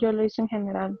 Yo lo hice en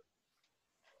general.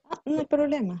 No hay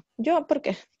problema. Yo, ¿por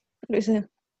qué? Lo hice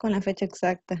con la fecha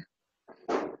exacta.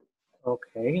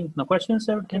 Okay, no questions,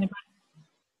 anybody?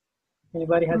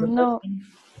 Anybody has a question?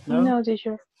 No,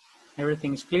 teacher.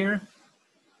 Everything's clear?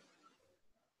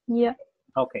 Yeah.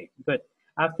 Okay, good.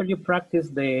 After you practice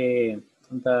the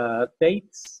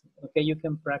dates, okay, you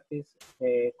can practice,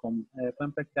 pueden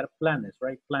practicar planes,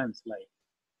 right? Plans like,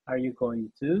 are you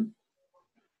going to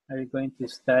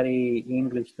study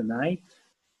English tonight?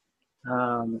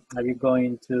 Are you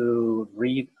going to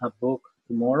read a book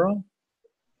tomorrow?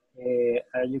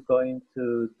 Are you going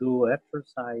to do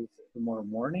exercise tomorrow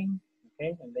morning?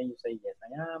 Okay, and then you say, yes,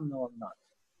 I am, no, I'm not.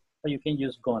 Or you can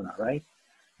use gonna, right?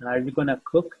 Are you gonna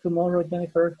cook tomorrow,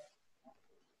 Jennifer?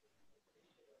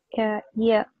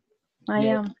 Yeah, I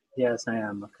am. Yes, I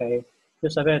am. Okay.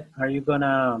 Elizabeth, are you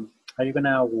gonna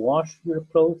wash your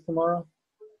clothes tomorrow?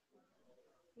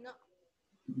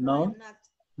 No.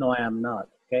 No, I am not.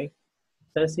 Okay.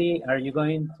 Ceci, are you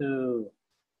going to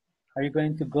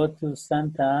go to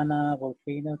Santa Ana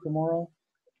volcano tomorrow?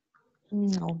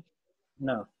 No.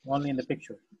 No, only in the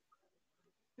picture.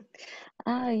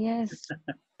 Ah, yes.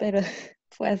 Pero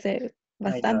fue hace I know.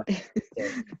 bastante.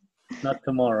 Yes. Not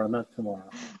tomorrow, not tomorrow.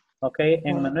 Okay,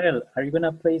 and Manuel, are you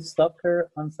gonna play soccer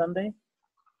on Sunday?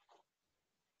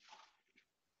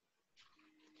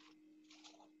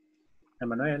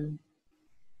 Emmanuel,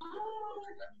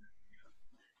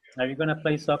 are you gonna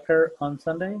play soccer on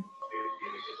Sunday?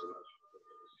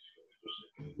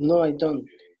 No, I don't.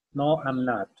 No, I'm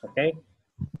not, okay?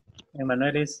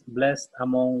 Emmanuel is blessed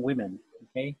among women,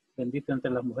 okay? Bendito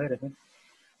entre las mujeres, ¿eh?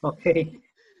 Okay,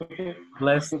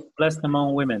 blessed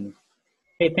among women.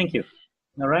 Hey, thank you.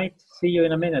 All right, see you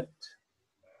in a minute.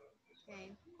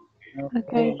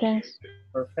 Okay, thanks.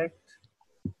 Perfect.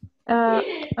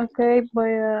 Okay,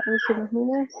 voy a decir los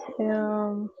míos.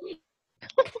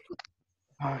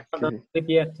 Don't sleep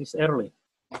yet, it's early.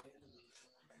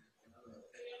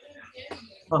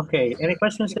 Okay, any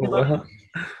questions, anybody?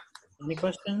 Any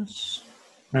questions?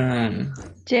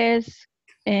 Yes,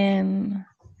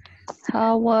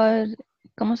 how was,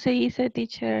 ¿cómo se dice,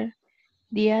 teacher?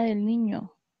 Día del Niño.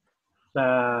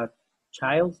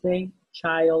 Child's Day?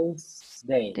 Child's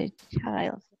Day. The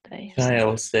Child's Day.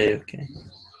 Child's Day, okay.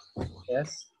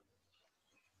 Yes.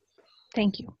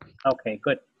 Thank you. Okay,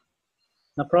 good.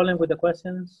 No problem with the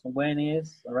questions. When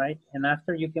is, all right? And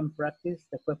after you can practice,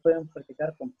 después pueden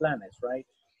practicar con planes, right?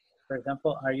 For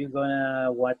example, are you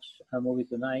gonna watch a movie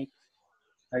tonight?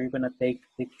 Are you gonna take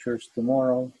pictures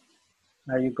tomorrow?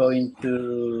 Are you going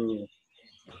to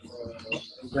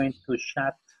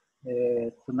chat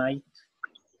tonight?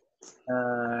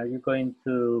 Are you going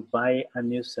to buy a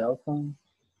new cell phone?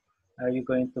 Are you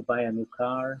going to buy a new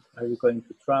car? Are you going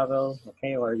to travel?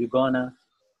 Okay, or are you gonna?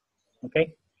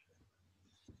 Okay.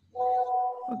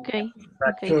 Okay.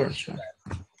 Practice. Sure.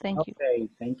 Thank you. Okay,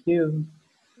 thank you.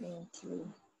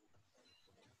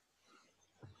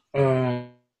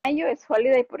 Mayo es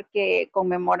holiday porque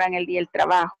conmemoran el Día del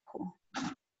Trabajo.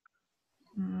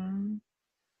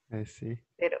 Sí.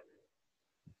 Pero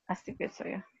así pienso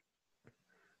yo.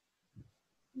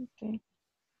 Okay.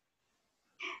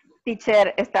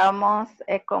 Teacher, estábamos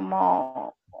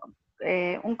como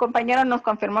un compañero nos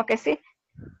confirmó que sí,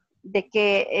 de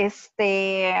que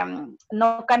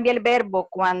no cambia el verbo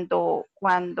cuando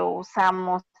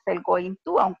usamos el going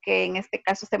to, aunque en este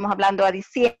caso estemos hablando a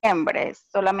diciembre,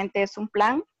 solamente es un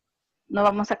plan, no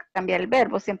vamos a cambiar el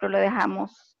verbo, siempre lo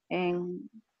dejamos en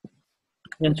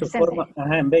su forma,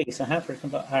 en base, for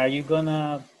example, are you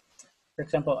gonna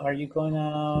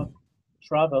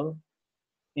travel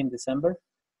in December?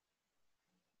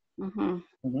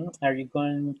 Are you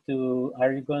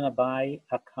gonna buy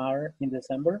a car in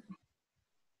December?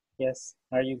 Yes.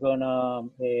 Are you gonna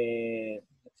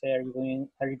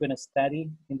are you gonna study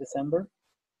in December?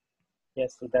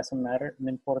 Yes, it doesn't matter. No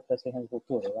importa si es en el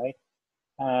futuro, right?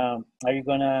 Are you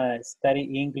gonna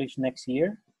study English next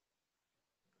year?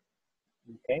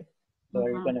 Okay. So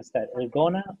are you gonna study? El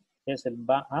gonna es el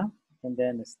va a, and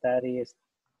then study es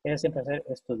siempre hacer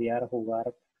estudiar,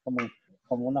 jugar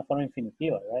como una forma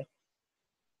infinitiva, right?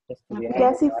 Estudiar.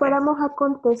 Ya si fuéramos a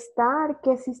contestar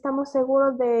que sí estamos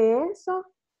seguros de eso,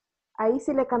 ahí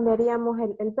sí le cambiaríamos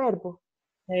el verbo.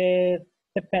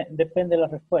 Depende de la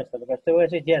respuesta. Porque te voy a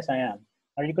decir, yes, I am.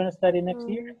 Are you going to study next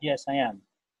year? Yes, I am.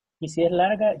 Y si es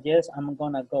larga, yes, I'm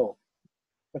going to go.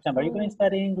 For example, are you going to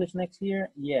study English next year?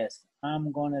 Yes,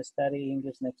 I'm going to study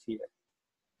English next year.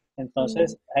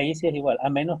 Entonces, ahí sí es igual. A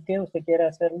menos que usted quiera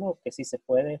hacerlo, que sí se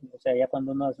puede. O sea, ya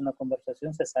cuando uno hace una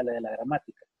conversación, se sale de la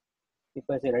gramática. Y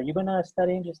puede decir, are you going to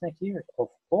study English next year?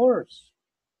 Of course,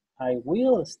 I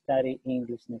will study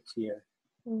English next year.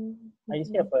 Ahí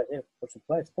sí puede decir, por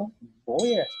supuesto,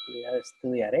 voy a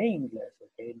estudiaré inglés.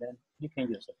 Okay, then you can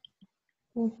use it.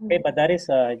 Okay, but that is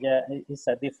is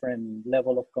a different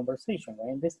level of conversation,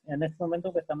 right? En este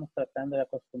momento que estamos tratando de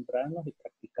acostumbrarnos y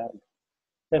practicarlo,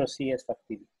 pero sí es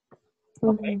factible.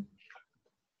 Okay.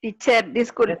 Teacher,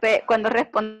 disculpe, cuando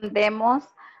respondemos,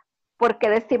 porque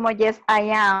decimos yes, I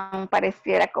am,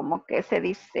 pareciera como que se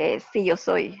dice sí, yo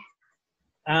soy.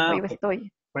 O yo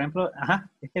estoy. Por ejemplo,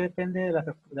 es que depende de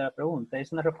la pregunta.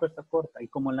 Es una respuesta corta. Y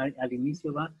como al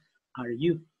inicio va, are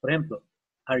you? Por ejemplo,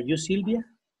 are you Silvia?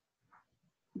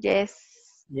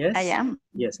 Yes. Yes. I am.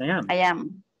 Yes, I am. I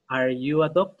am. Are you a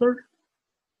doctor?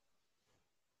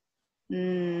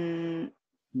 No.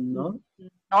 No.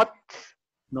 Not.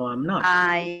 No, I'm not.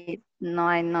 No,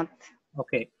 I'm not.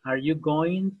 Okay, are you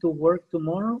going to work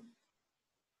tomorrow?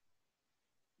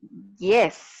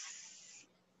 Yes.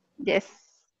 Yes.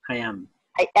 I am.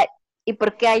 ¿Y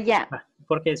por qué allá?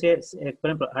 Porque si es, por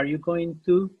ejemplo, are you going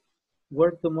to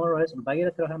work tomorrow? Es, ¿va a ir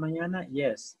a trabajar mañana?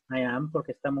 Yes, I am,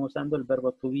 porque estamos usando el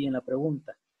verbo to be en la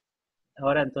pregunta.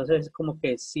 Ahora, entonces, es como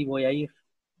que sí voy a ir.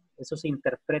 Eso se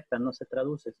interpreta, no se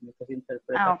traduce, sino que se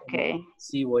interpreta como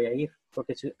sí voy a ir.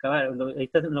 Porque si, ahí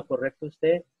está en lo correcto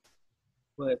usted,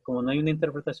 pues, como no hay una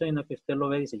interpretación, sino que usted lo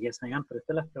ve y dice, yes, I am, pero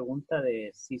esta es la pregunta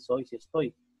de si soy, si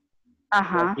estoy.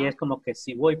 Ajá. Aquí es como que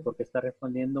sí voy, porque está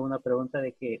respondiendo una pregunta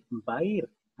de que va a ir.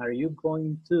 Are you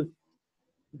going to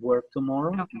work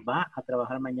tomorrow? Okay. ¿Va a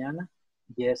trabajar mañana?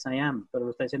 Yes, I am, pero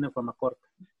lo está diciendo en forma corta.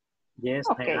 Yes,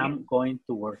 I am going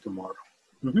to work tomorrow.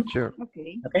 Sure.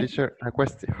 Okay. Teacher, a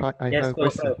question. I Yes, have a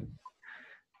question.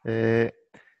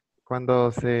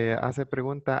 Cuando se hace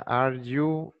pregunta, are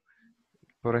you,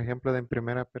 por ejemplo, en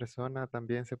primera persona,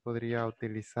 también se podría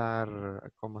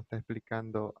utilizar, como está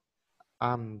explicando,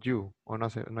 am you, o no,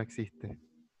 no existe.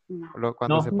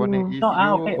 Cuando No, se pone is no,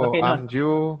 you okay, o no. am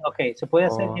you. Ok, se puede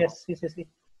hacer, o, yes, sí.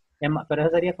 Pero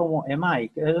eso sería como am I,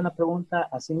 que es una pregunta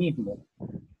a sí mismo.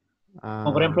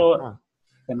 Como por ejemplo,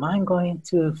 am I going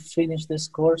to finish this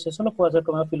course? Eso lo puedo hacer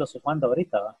como filosofando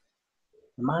ahorita, ¿va?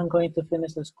 Am I going to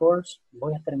finish this course?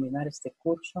 ¿Voy a terminar este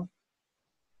curso?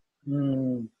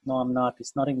 No, I'm not.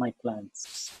 It's not in my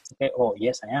plans. Okay. Oh,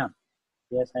 yes, I am.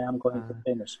 Yes, I am going to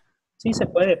finish. Sí, se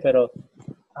puede, pero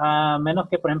a menos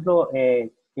que, por ejemplo,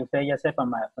 que ustedes ya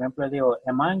sepan, por ejemplo, digo,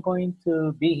 am I going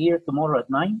to be here tomorrow at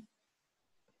 9?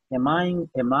 Am I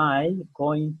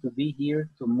going to be here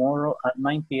tomorrow at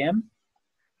 9 p.m.?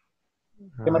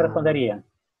 ¿Qué me respondería?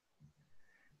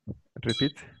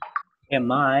 Repeat.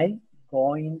 Am I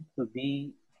going to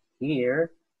be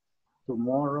here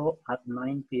tomorrow at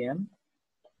 9 p.m.?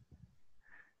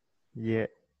 Yeah.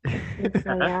 Yes,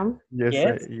 I am.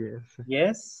 Yes.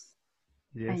 Yes.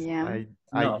 Yes. I am.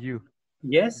 No. You.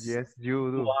 Yes. Yes,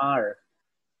 you do. You are.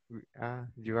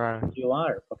 You are. You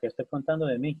are, porque estoy contando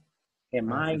de mí.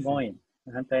 Am I going?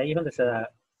 Ahí es donde se da.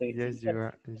 Yes, you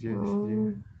are. Yes,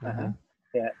 you. Ajá.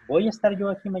 O sea, ¿voy a estar yo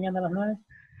aquí mañana a las 9?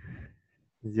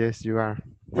 Yes, you are.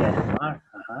 Yes, you are.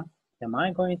 Ajá. Am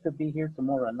I going to be here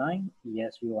tomorrow at 9?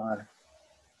 Yes, you are.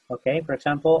 Okay, for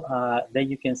example, then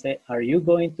you can say, are you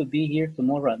going to be here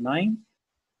tomorrow at 9?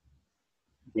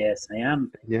 Yes, I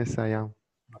am. Yes, I am.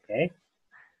 Okay.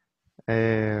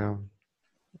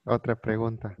 Otra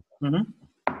pregunta.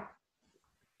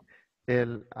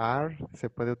 El are se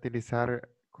puede utilizar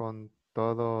con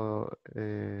todo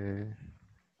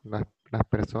las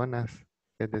personas,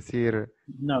 es decir,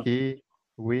 No. he,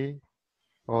 we,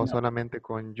 o No. solamente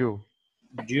con you.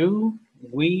 You,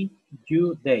 we,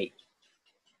 you, they.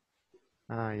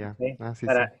 Ya. Okay. Sí,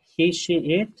 Para he, she,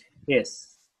 it,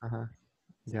 is. Ajá.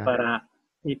 Ya.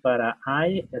 Y para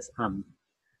I es am.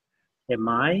 Am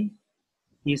I?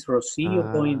 Is Rocio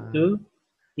going to?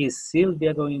 Is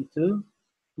Silvia going to?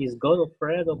 Is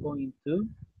Godofredo going to?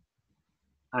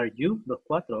 Are you? Los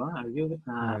cuatro, ¿eh? Are you?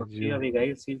 Rocio,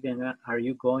 Abigail, Silvia, are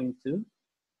you going to?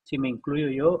 Si me incluyo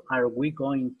yo, are we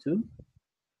going to?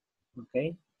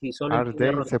 Ok. Si solo Are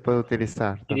they se puede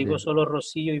utilizar si también. digo solo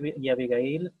Rocío y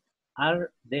Abigail,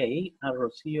 are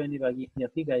Rocío y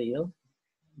Abigail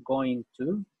going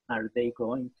to? Are they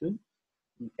going to?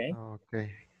 Okay.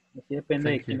 Okay. Aquí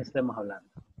depende de quién estemos hablando.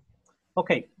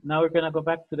 Okay, now we're going to go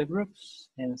back to the groups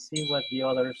and see what the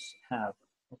others have.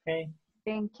 Okay.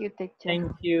 Thank you, teacher.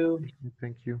 Thank you.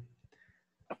 Thank you.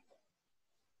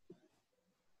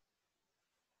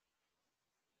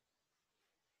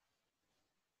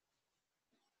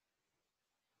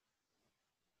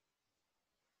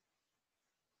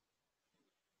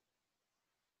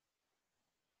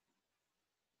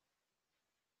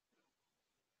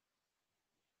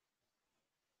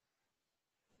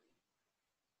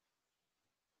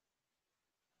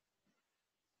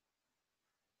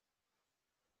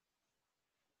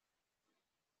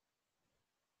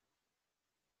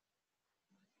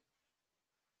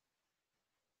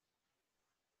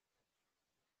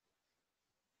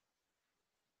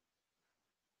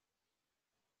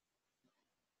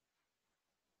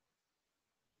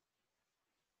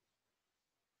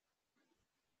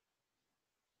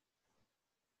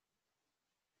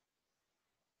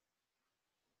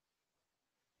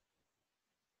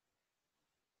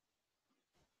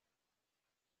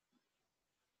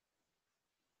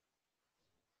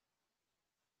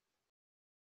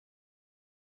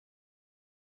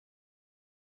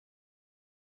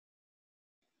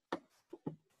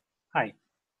 Hi.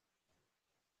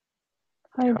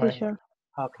 Hi, teacher.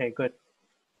 Okay, good.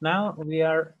 Now we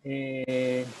are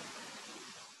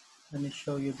Let me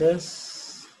show you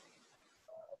this.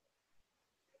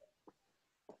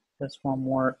 Just one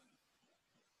more.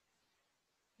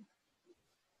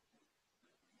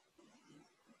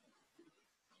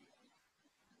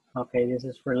 Okay, this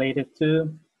is related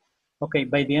to, okay,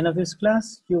 by the end of this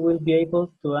class, you will be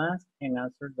able to ask and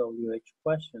answer WH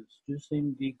questions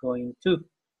using the going to.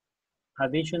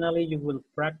 Additionally, you will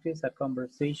practice a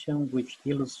conversation which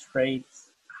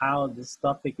illustrates how this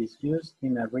topic is used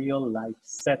in a real life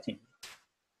setting.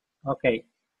 Okay,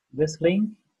 this link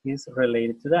is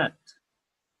related to that.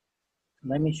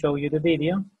 Let me show you the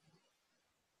video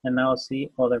and now see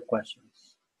other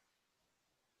questions.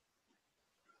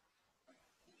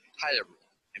 Hi everyone,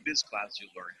 in this class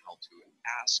you'll learn how to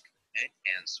ask and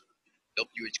answer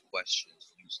WH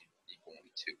questions using the going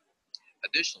to.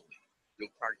 Additionally,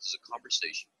 you'll practice a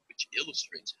conversation which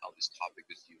illustrates how this topic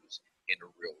is used in a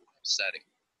real life setting.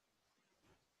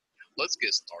 Let's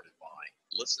get started by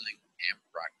listening and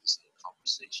practicing a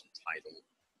conversation titled,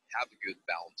 Have a Good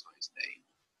Valentine's Day.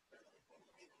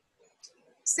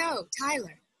 So,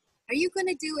 Tyler, are you going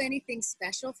to do anything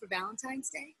special for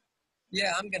Valentine's Day?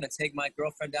 Yeah, I'm going to take my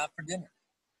girlfriend out for dinner.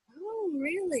 Oh,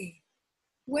 really?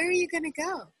 Where are you going to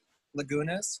go?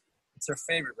 Laguna's. It's her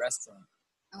favorite restaurant.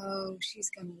 Oh, she's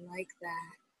going to like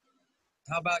that.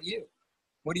 How about you?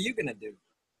 What are you going to do?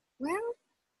 Well,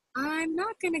 I'm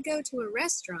not going to go to a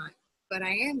restaurant, but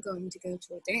I am going to go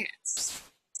to a dance.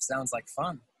 Sounds like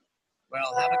fun.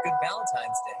 Well, have a good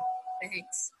Valentine's Day.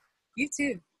 Thanks. You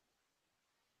too.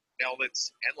 Now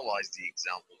let's analyze the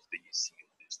examples that you see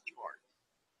on this chart.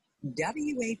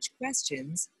 WH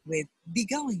questions with be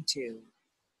going to.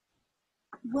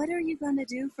 What are you going to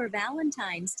do for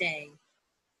Valentine's Day?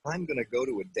 I'm going to go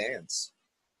to a dance.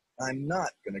 I'm not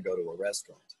going to go to a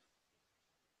restaurant.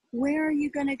 Where are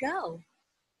you going to go?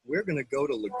 We're going to go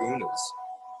to Laguna's.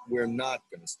 We're not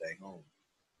going to stay home.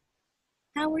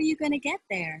 How are you going to get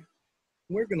there?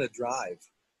 We're going to drive.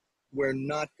 We're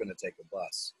not going to take a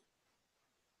bus.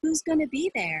 Who's going to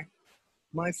be there?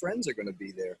 My friends are going to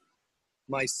be there.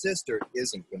 My sister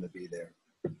isn't going to be there.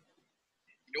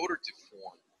 In order to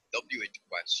form WH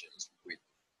questions with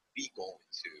be going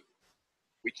to,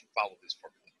 we can follow this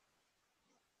formula.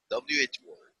 WH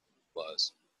word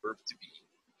plus verb to be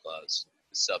plus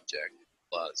the subject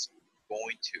plus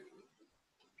going to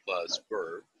plus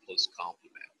verb plus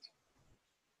complement.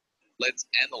 Let's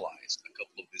analyze a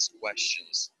couple of these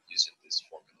questions using this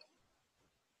formula.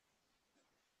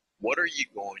 What are you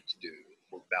going to do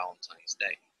for Valentine's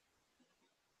Day?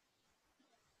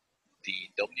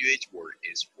 The WH word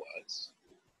is was.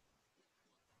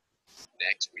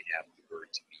 Next, we have the verb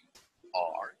to be,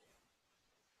 are.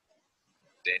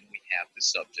 Then we have the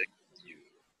subject, you.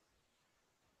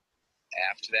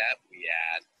 After that, we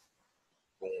add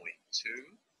going to.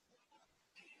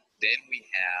 Then we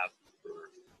have the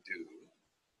verb do.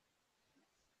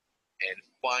 And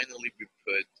finally, we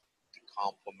put the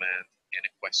complement and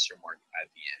a question mark at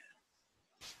the end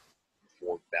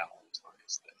for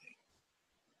Valentine's Day.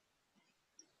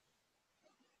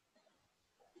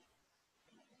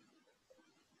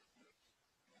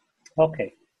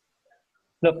 Okay.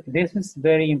 Look, this is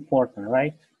very important,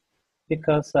 right?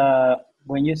 Because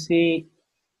when you see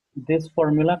this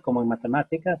formula, como en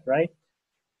matemáticas, right?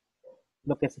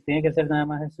 Lo que se tiene que hacer nada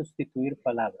más es sustituir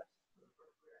palabras.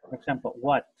 For example,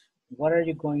 what? What are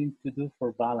you going to do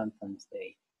for Valentine's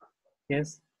Day?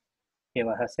 Es, ¿qué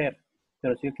vas a hacer?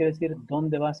 Pero si yo quiero decir,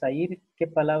 ¿dónde vas a ir? ¿Qué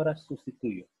palabras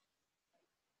sustituyo?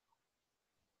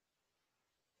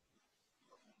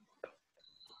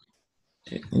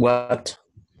 What?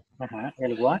 Ajá,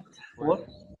 el what? What?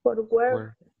 For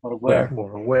where? Or where?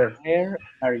 For where? Where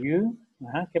are you?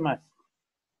 Ajá, ¿qué más?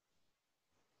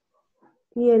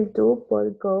 Y el do por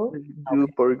go. Do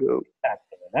for go.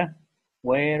 Exacto, ¿verdad?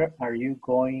 Where are you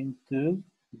going to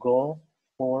go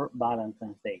for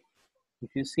Valentine's Day?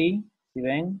 If you see, si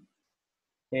ven,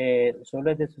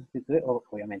 solo es de sustituir,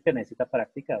 obviamente necesita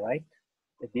práctica, right?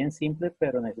 Es bien simple,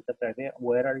 pero necesita práctica.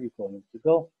 Where are you going to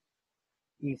go?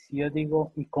 Y si yo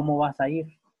digo, ¿y cómo vas a ir?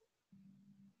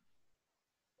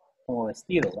 Como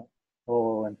vestido, ¿no?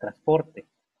 O en transporte.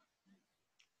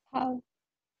 How?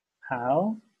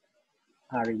 How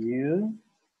are you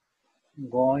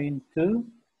going to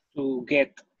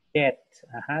get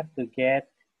to get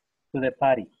to the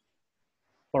party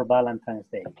for Valentine's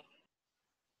Day?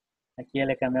 Aquí ya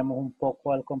le cambiamos un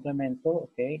poco al complemento,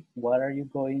 ok. What are you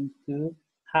going to,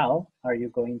 how are you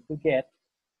going to get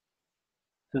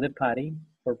to the party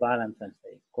for Valentine's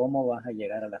Day? ¿Cómo vas a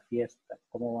llegar a la fiesta?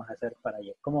 ¿Cómo vas a hacer para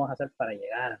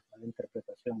llegar a la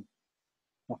interpretación?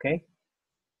 Ok.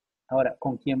 Ahora,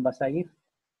 ¿con quién vas a ir?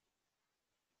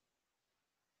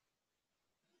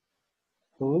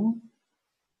 Who?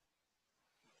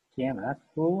 ¿Quién?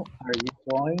 Who are you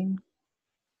going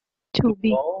To be.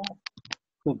 go?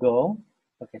 To go.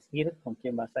 Porque es ir, ¿con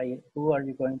quién vas a ir? Who are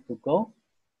you going to go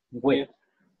with?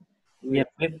 Y el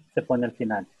with se pone al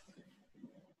final.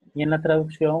 Y en la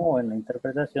traducción o en la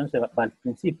interpretación se va al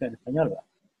principio en español. ¿Va?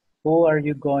 Who are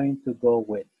you going to go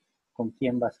with? ¿Con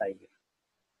quién vas a ir?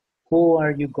 Who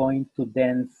are you going to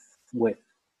dance with?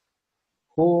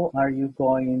 Who are you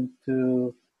going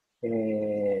to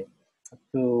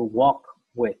walk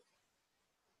with?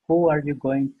 Who are you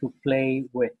going to play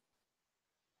with?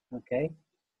 Okay.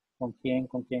 ¿Con quién,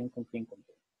 con quién, con quién, con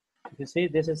quién? You see,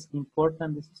 this is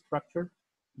important, this structure.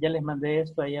 Ya les mandé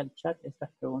esto ahí al chat, estas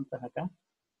preguntas acá.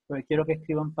 Pero quiero que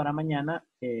escriban para mañana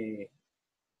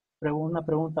una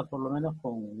pregunta por lo menos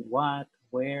con what,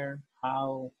 where,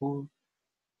 how, who,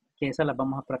 que esas las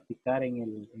vamos a practicar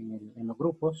en los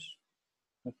grupos.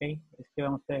 Ok,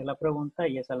 escriban ustedes la pregunta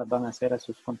y esas las van a hacer a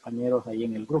sus compañeros ahí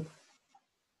en el grupo.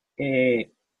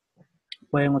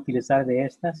 Pueden utilizar de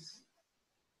estas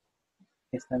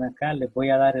que están acá. Les voy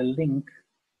a dar el link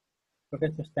porque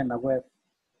esto está en la web.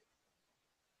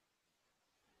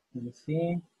 Let me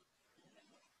see.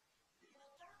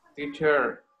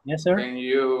 Teacher, yes, sir. Can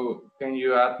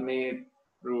you add me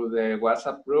through the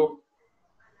WhatsApp group?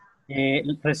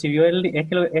 Recibió es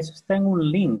que eso está en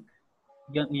un link.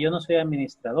 Yo no soy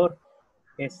administrador.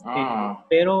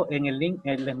 Pero en el link,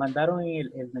 les mandaron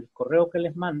en el correo que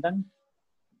les mandan,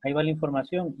 ahí va la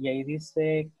información y ahí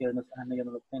dice que no, yo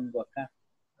no lo tengo acá.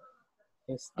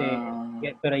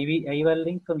 Pero ahí va el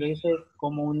link donde dice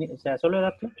cómo unir, o sea, solo le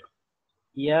da clic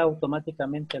y ya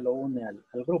automáticamente lo une al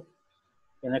grupo.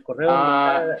 En el correo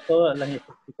donde está todas las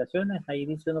explicaciones, ahí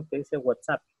dice uno que dice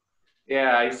WhatsApp.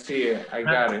 Yeah, I see it. I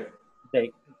got it.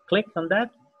 They click on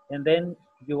that and then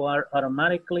you are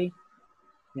automatically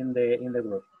in the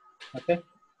group. Okay.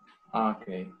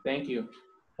 Okay, thank you.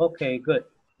 Okay, good.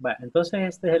 Va, entonces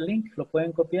este es el link, lo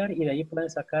pueden copiar y de ahí pueden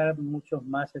sacar muchos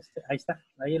más. Ahí está,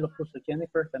 ahí lo puso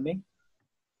Jennifer también.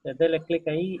 Dele clic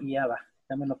ahí y ya va.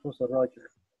 También lo puso Roger.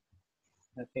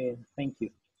 Okay, thank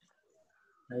you.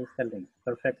 Ahí está el link,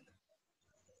 perfecto.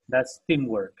 That's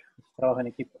teamwork, es trabajo en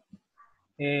equipo.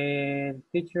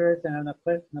 Teacher, tengo una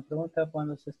pregunta.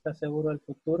 Cuando se está seguro del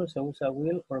futuro, ¿se usa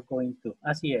will or going to?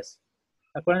 Así es.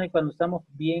 Acuérdense, cuando estamos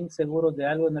bien seguros de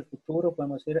algo en el futuro,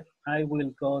 podemos decir, I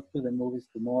will go to the movies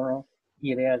tomorrow.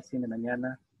 Iré al cine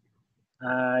mañana.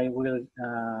 I will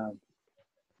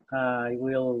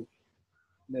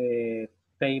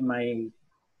pay my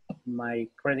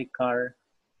credit card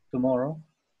tomorrow.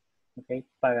 Okay,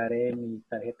 pagaré mi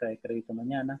tarjeta de crédito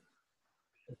mañana.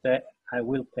 Entonces, I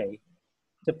will pay.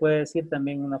 Se puede decir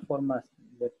también una forma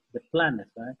de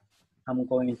planes, ¿verdad? I'm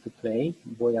going to pay,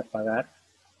 voy a pagar.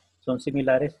 Son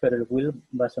similares, pero el will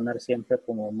va a sonar siempre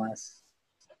como más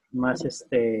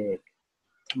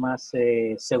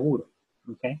seguro.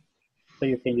 Okay, so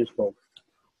you can use both.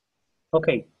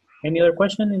 Okay, any other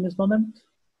question in this moment?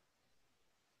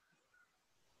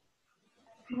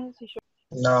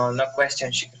 No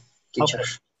question, teacher.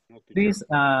 Okay. Please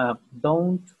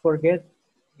don't forget.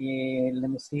 Let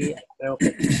me see. Creo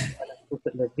que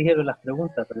les dije las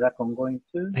preguntas, ¿verdad? Con going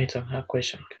to. I don't have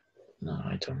question. No,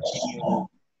 I don't.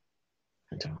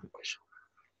 I don't have a question.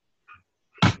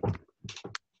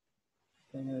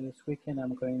 This weekend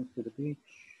I'm going to the beach.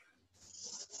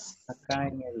 Acá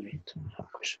en el... I don't have a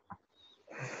question.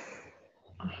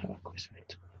 I have a question.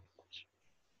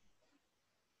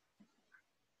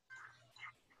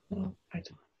 No, I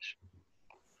don't have a question.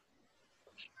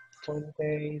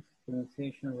 Holidays,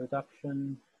 pronunciation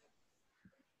reduction.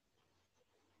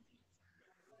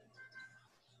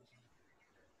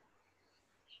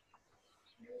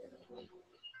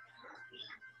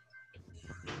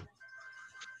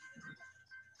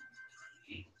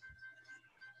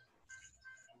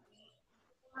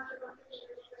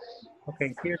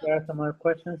 Okay, here there are some other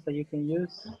questions that you can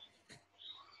use.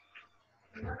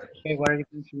 Okay, what are you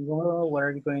going to do tomorrow? What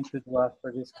are you going to do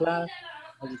after this class?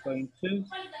 Are you going to?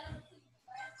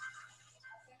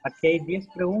 Aquí hay 10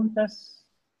 preguntas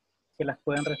que las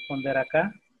pueden responder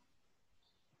acá.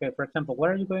 Okay, for example, what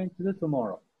are you going to do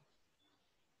tomorrow?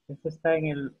 Este está en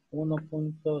el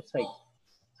 1.6.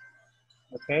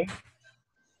 Okay.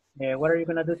 What are you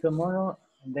going to do tomorrow?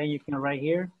 And then you can write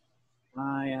here,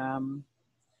 I am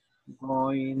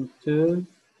going to,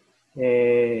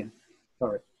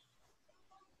 sorry.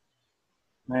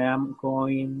 I am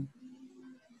going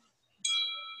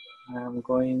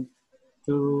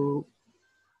to,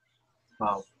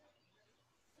 wow.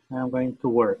 I'm going to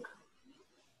work.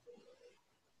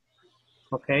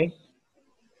 Okay.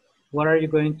 What are you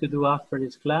going to do after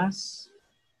this class?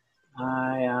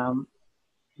 I am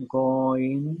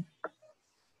going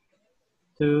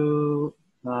to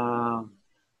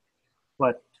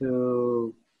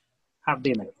to have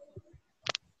dinner.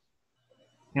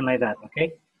 And like that,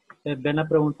 okay? Ven a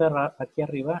preguntar aquí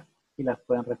arriba y las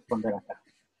pueden responder acá.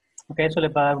 Ok, eso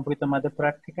les va a dar un poquito más de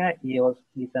práctica y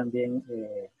también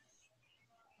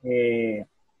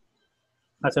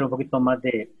hacer un poquito más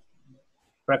de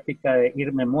práctica de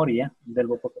ir memoria del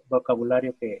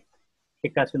vocabulario que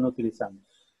casi no utilizamos.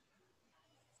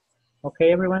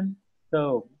 Okay, everyone.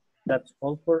 So that's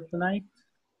all for tonight.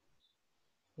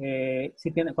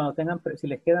 Si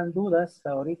les quedan dudas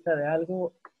ahorita de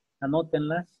algo,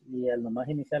 anótenlas y al nomás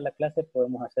iniciar la clase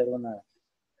podemos hacer unos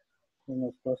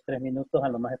 2-3 minutos, a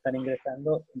lo más estar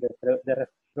ingresando de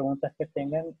preguntas que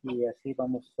tengan y así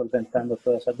vamos solventando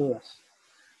todas esas dudas.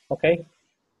 Okay?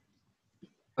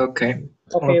 Okay.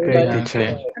 Okay, everybody.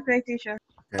 Teacher. Okay, teacher.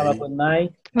 Have a good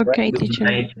night. Okay, Right? teacher.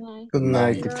 Good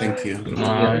night. Thank you. Good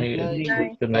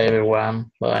night. Good night,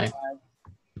 everyone. Bye.